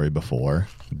story before,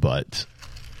 but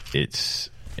it's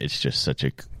just such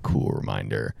a cool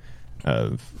reminder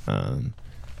of,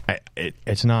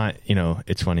 it's not, you know,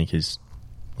 it's funny because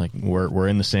like we're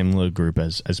in the same little group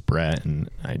as Brett, and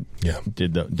I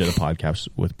did a podcast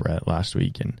with Brett last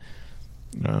week, and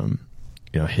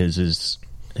you know, his is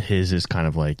kind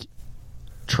of like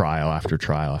trial after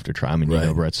trial after trial. I mean, you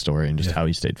know Brett's story and just how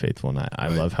he stayed faithful, and I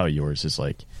love how yours is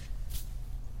like,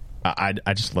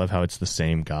 I just love how it's the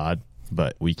same God,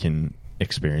 but we can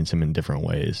experience him in different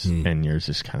ways, and yours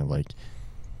is kind of like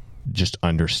just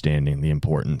understanding the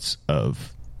importance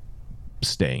of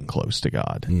staying close to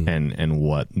God and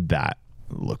what that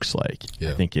looks like.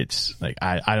 I think it's like,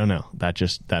 I don't know, that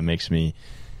just makes me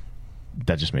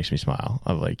smile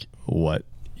of like what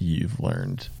you've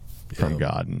learned from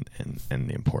God and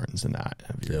the importance in that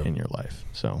in your life.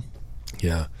 So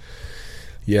yeah,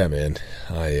 man,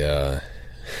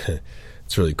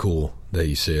 it's really cool that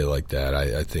you say it like that.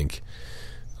 I think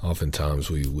oftentimes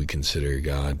we consider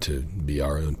God to be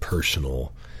our own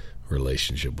personal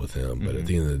relationship with him, but at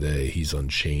the end of the day, he's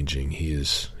unchanging.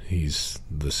 He's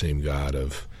the same God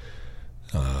of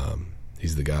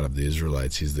he's the God of the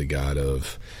Israelites. He's the God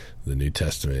of the New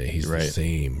Testament. He's the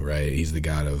same, right? He's the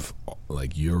God of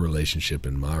like your relationship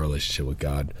and my relationship with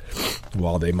God.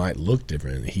 While they might look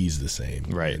different, he's the same,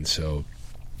 right? And so,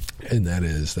 and that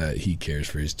is that he cares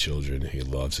for his children. He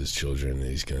loves his children, and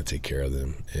he's going to take care of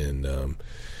them. And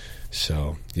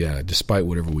so, yeah, despite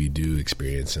whatever we do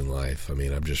experience in life, I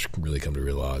mean, I've just really come to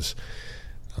realize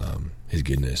his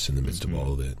goodness in the midst of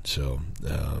all of it. So,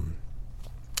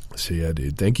 yeah,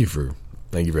 dude, thank you for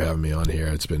having me on here.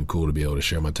 It's been cool to be able to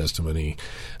share my testimony.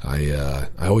 I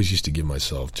always used to give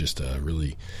myself just I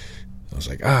was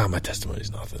like, my testimony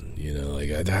is nothing, you know,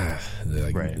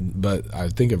 but I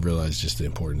think I've realized just the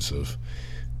importance of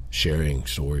sharing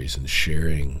stories and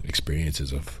sharing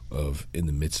experiences of in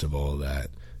the midst of all of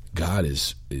that, God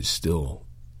is still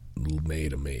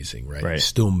made amazing, right? He's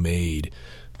still made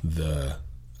the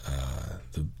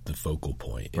focal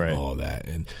point in all that.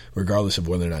 And regardless of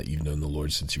whether or not you've known the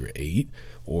Lord since you were 8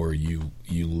 or you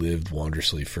lived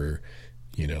wondrously for,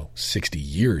 60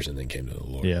 years and then came to the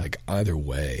Lord, like either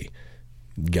way,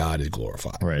 God is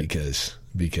glorified,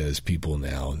 because people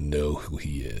now know who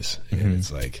he is. And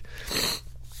it's like,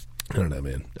 I don't know,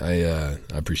 man. I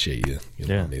appreciate you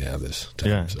letting me have this time.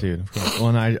 Yeah, so. Dude. Of course.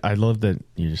 Well, and I love that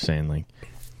you're just saying like,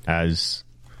 as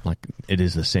like it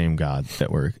is the same God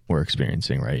that we're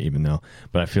experiencing, right? Even though,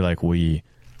 but I feel like we're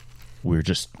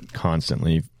just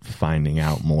constantly finding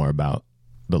out more about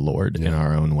the Lord in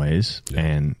our own ways,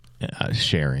 and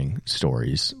sharing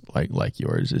stories like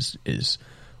yours is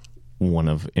one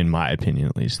of, in my opinion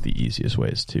at least, the easiest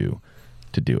ways to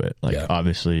do it. Like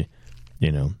obviously,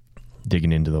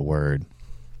 digging into the Word,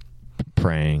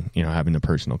 praying, having the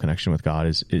personal connection with God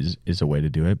is a way to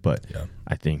do it. But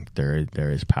I think there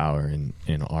is power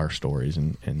in our stories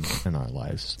and in our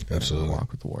lives. Absolutely.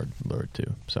 Walk with the Lord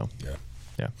too. So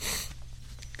yeah.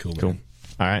 Cool.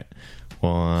 All right.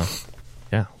 Well,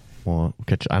 Well,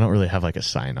 I don't really have like a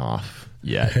sign off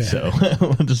yet, so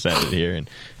we'll just end it here. And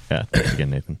thanks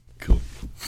again, Nathan. Cool.